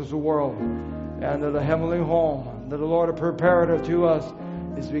this is the world. And the heavenly home that the Lord has prepared to us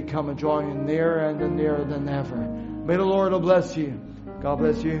is becoming drawing nearer and nearer than ever. May the Lord bless you. God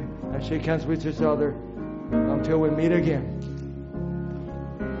bless you. And shake hands with each other until we meet again.